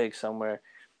really big somewhere,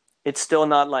 it's still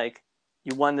not like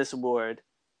you won this award,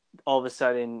 all of a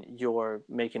sudden you're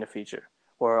making a feature,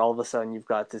 or all of a sudden you've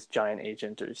got this giant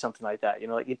agent or something like that.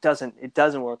 Like it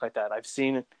doesn't work like that. I've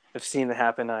seen it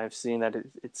happen. I've seen that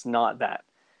it's not that.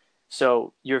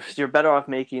 So you're better off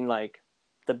making like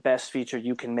the best feature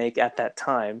you can make at that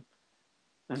time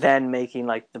than making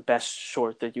like the best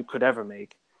short that you could ever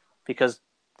make, because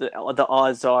the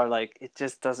odds are like it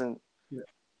just doesn't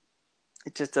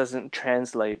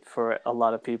translate for a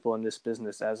lot of people in this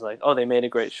business as like, oh, they made a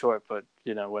great short, but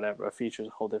whatever, a feature is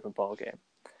a whole different ballgame.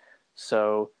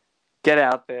 So get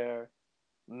out there,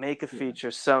 make a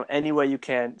feature any way you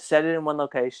can, set it in one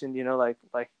location, like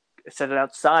set it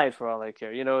outside for all I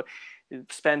care,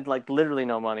 spend like literally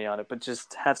no money on it, but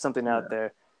just have something out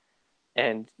there,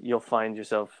 and you'll find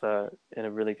yourself in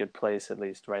a really good place, at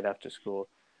least right after school,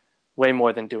 way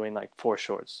more than doing like 4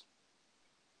 shorts.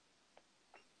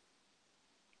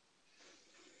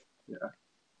 Yeah.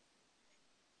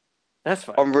 That's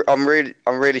fine. I'm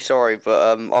really sorry,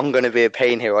 but I'm going to be a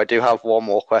pain here. I do have one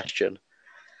more question.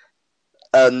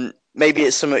 Maybe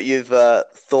it's something you've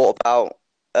thought about.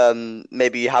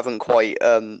 Maybe you haven't quite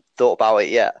thought about it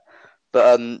yet.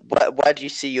 But where do you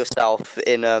see yourself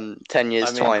in 10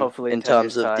 years' time hopefully in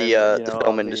terms of the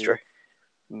film industry?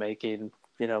 Making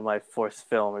my 4th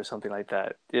film or something like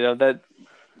that. That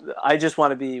I just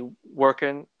want to be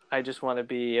working. I just want to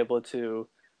be able to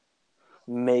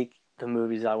make the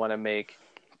movies I want to make.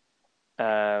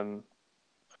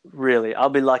 Really, I'll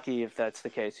be lucky if that's the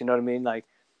case. You know what I mean? Like,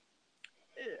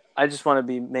 I just want to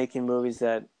be making movies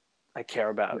that I care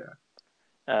about.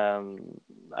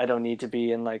 I don't need to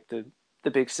be in like the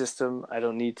big system. I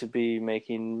don't need to be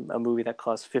making a movie that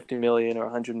costs 50 million or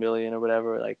 100 million or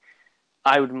whatever. Like,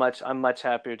 I'm much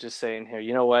happier just saying here,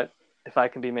 you know what? If I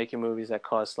can be making movies that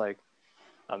cost like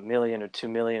 $1 million or 2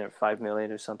 million or 5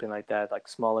 million or something like that, like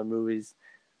smaller movies,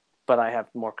 but I have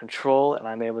more control and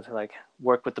I'm able to like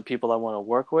work with the people I want to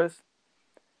work with,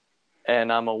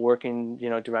 and I'm a working,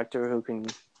 director who can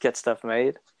get stuff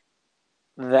made,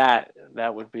 that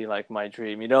would be like my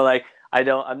dream. Like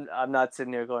I'm not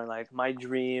sitting there going like my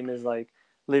dream is like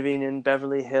living in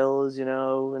Beverly Hills,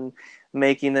 and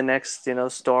making the next,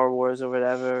 Star Wars or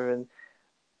whatever. And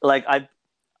like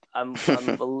I'm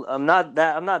not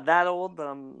that old, but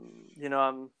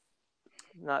I'm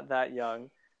not that young,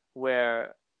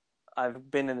 where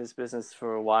I've been in this business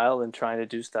for a while and trying to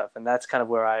do stuff, and that's kind of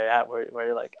where where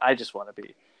you're like, I just want to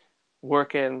be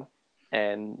working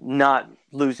and not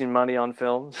losing money on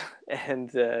films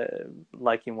and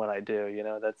liking what I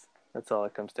do. That's all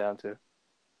it comes down to.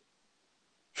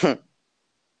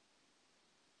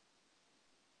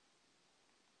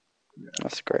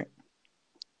 That's great.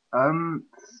 Thank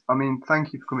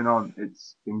you for coming on.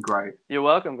 It's been great. You're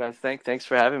welcome, guys. Thanks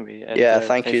for having me. And,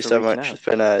 thank you so much. Out.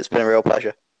 It's been a real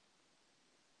pleasure.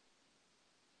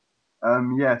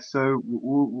 So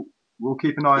we'll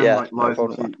keep an eye on like lives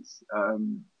and cheats.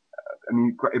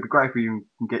 It'd be great if we can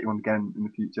get you on again in the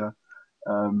future,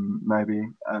 maybe.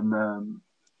 And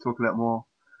talk a little more.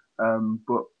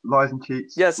 But Lies and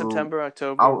Cheats. Yeah, will September,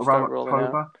 October, out we'll around start rolling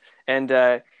October. out.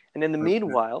 And in the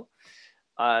meanwhile,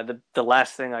 the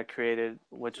last thing I created,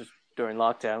 which was during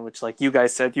lockdown, which like you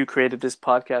guys said, you created this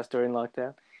podcast during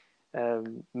lockdown.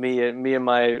 Me and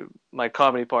my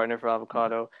comedy partner for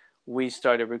Avocado, we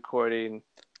started recording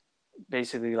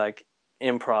basically like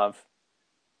improv.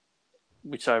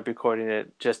 We started recording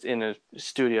it just in the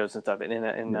studios and stuff, and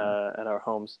at our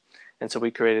homes, and so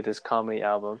we created this comedy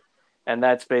album, and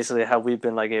that's basically how we've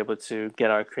been like able to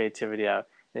get our creativity out.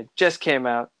 It just came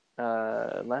out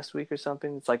last week or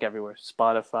something. It's like everywhere,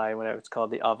 Spotify, whatever. It's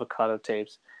called the Avocado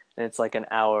Tapes, and it's like an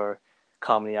hour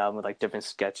comedy album with like different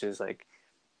sketches, like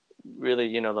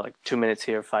really, like 2 minutes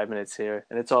here, 5 minutes here,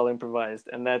 and it's all improvised.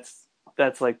 And that's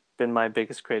like been my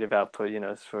biggest creative output,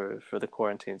 for the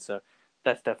quarantine. So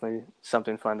that's definitely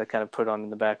something fun to kind of put on in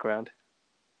the background.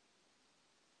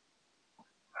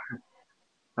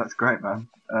 That's great, man.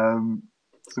 Some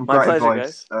My great pleasure,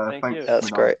 advice. guys. Thank Thanks you. for That's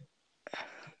coming great.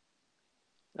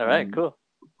 All right, cool.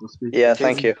 We'll speak Yeah, again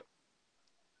thank soon. you.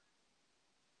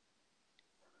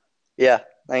 Yeah,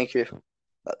 thank you.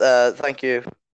 Thank you.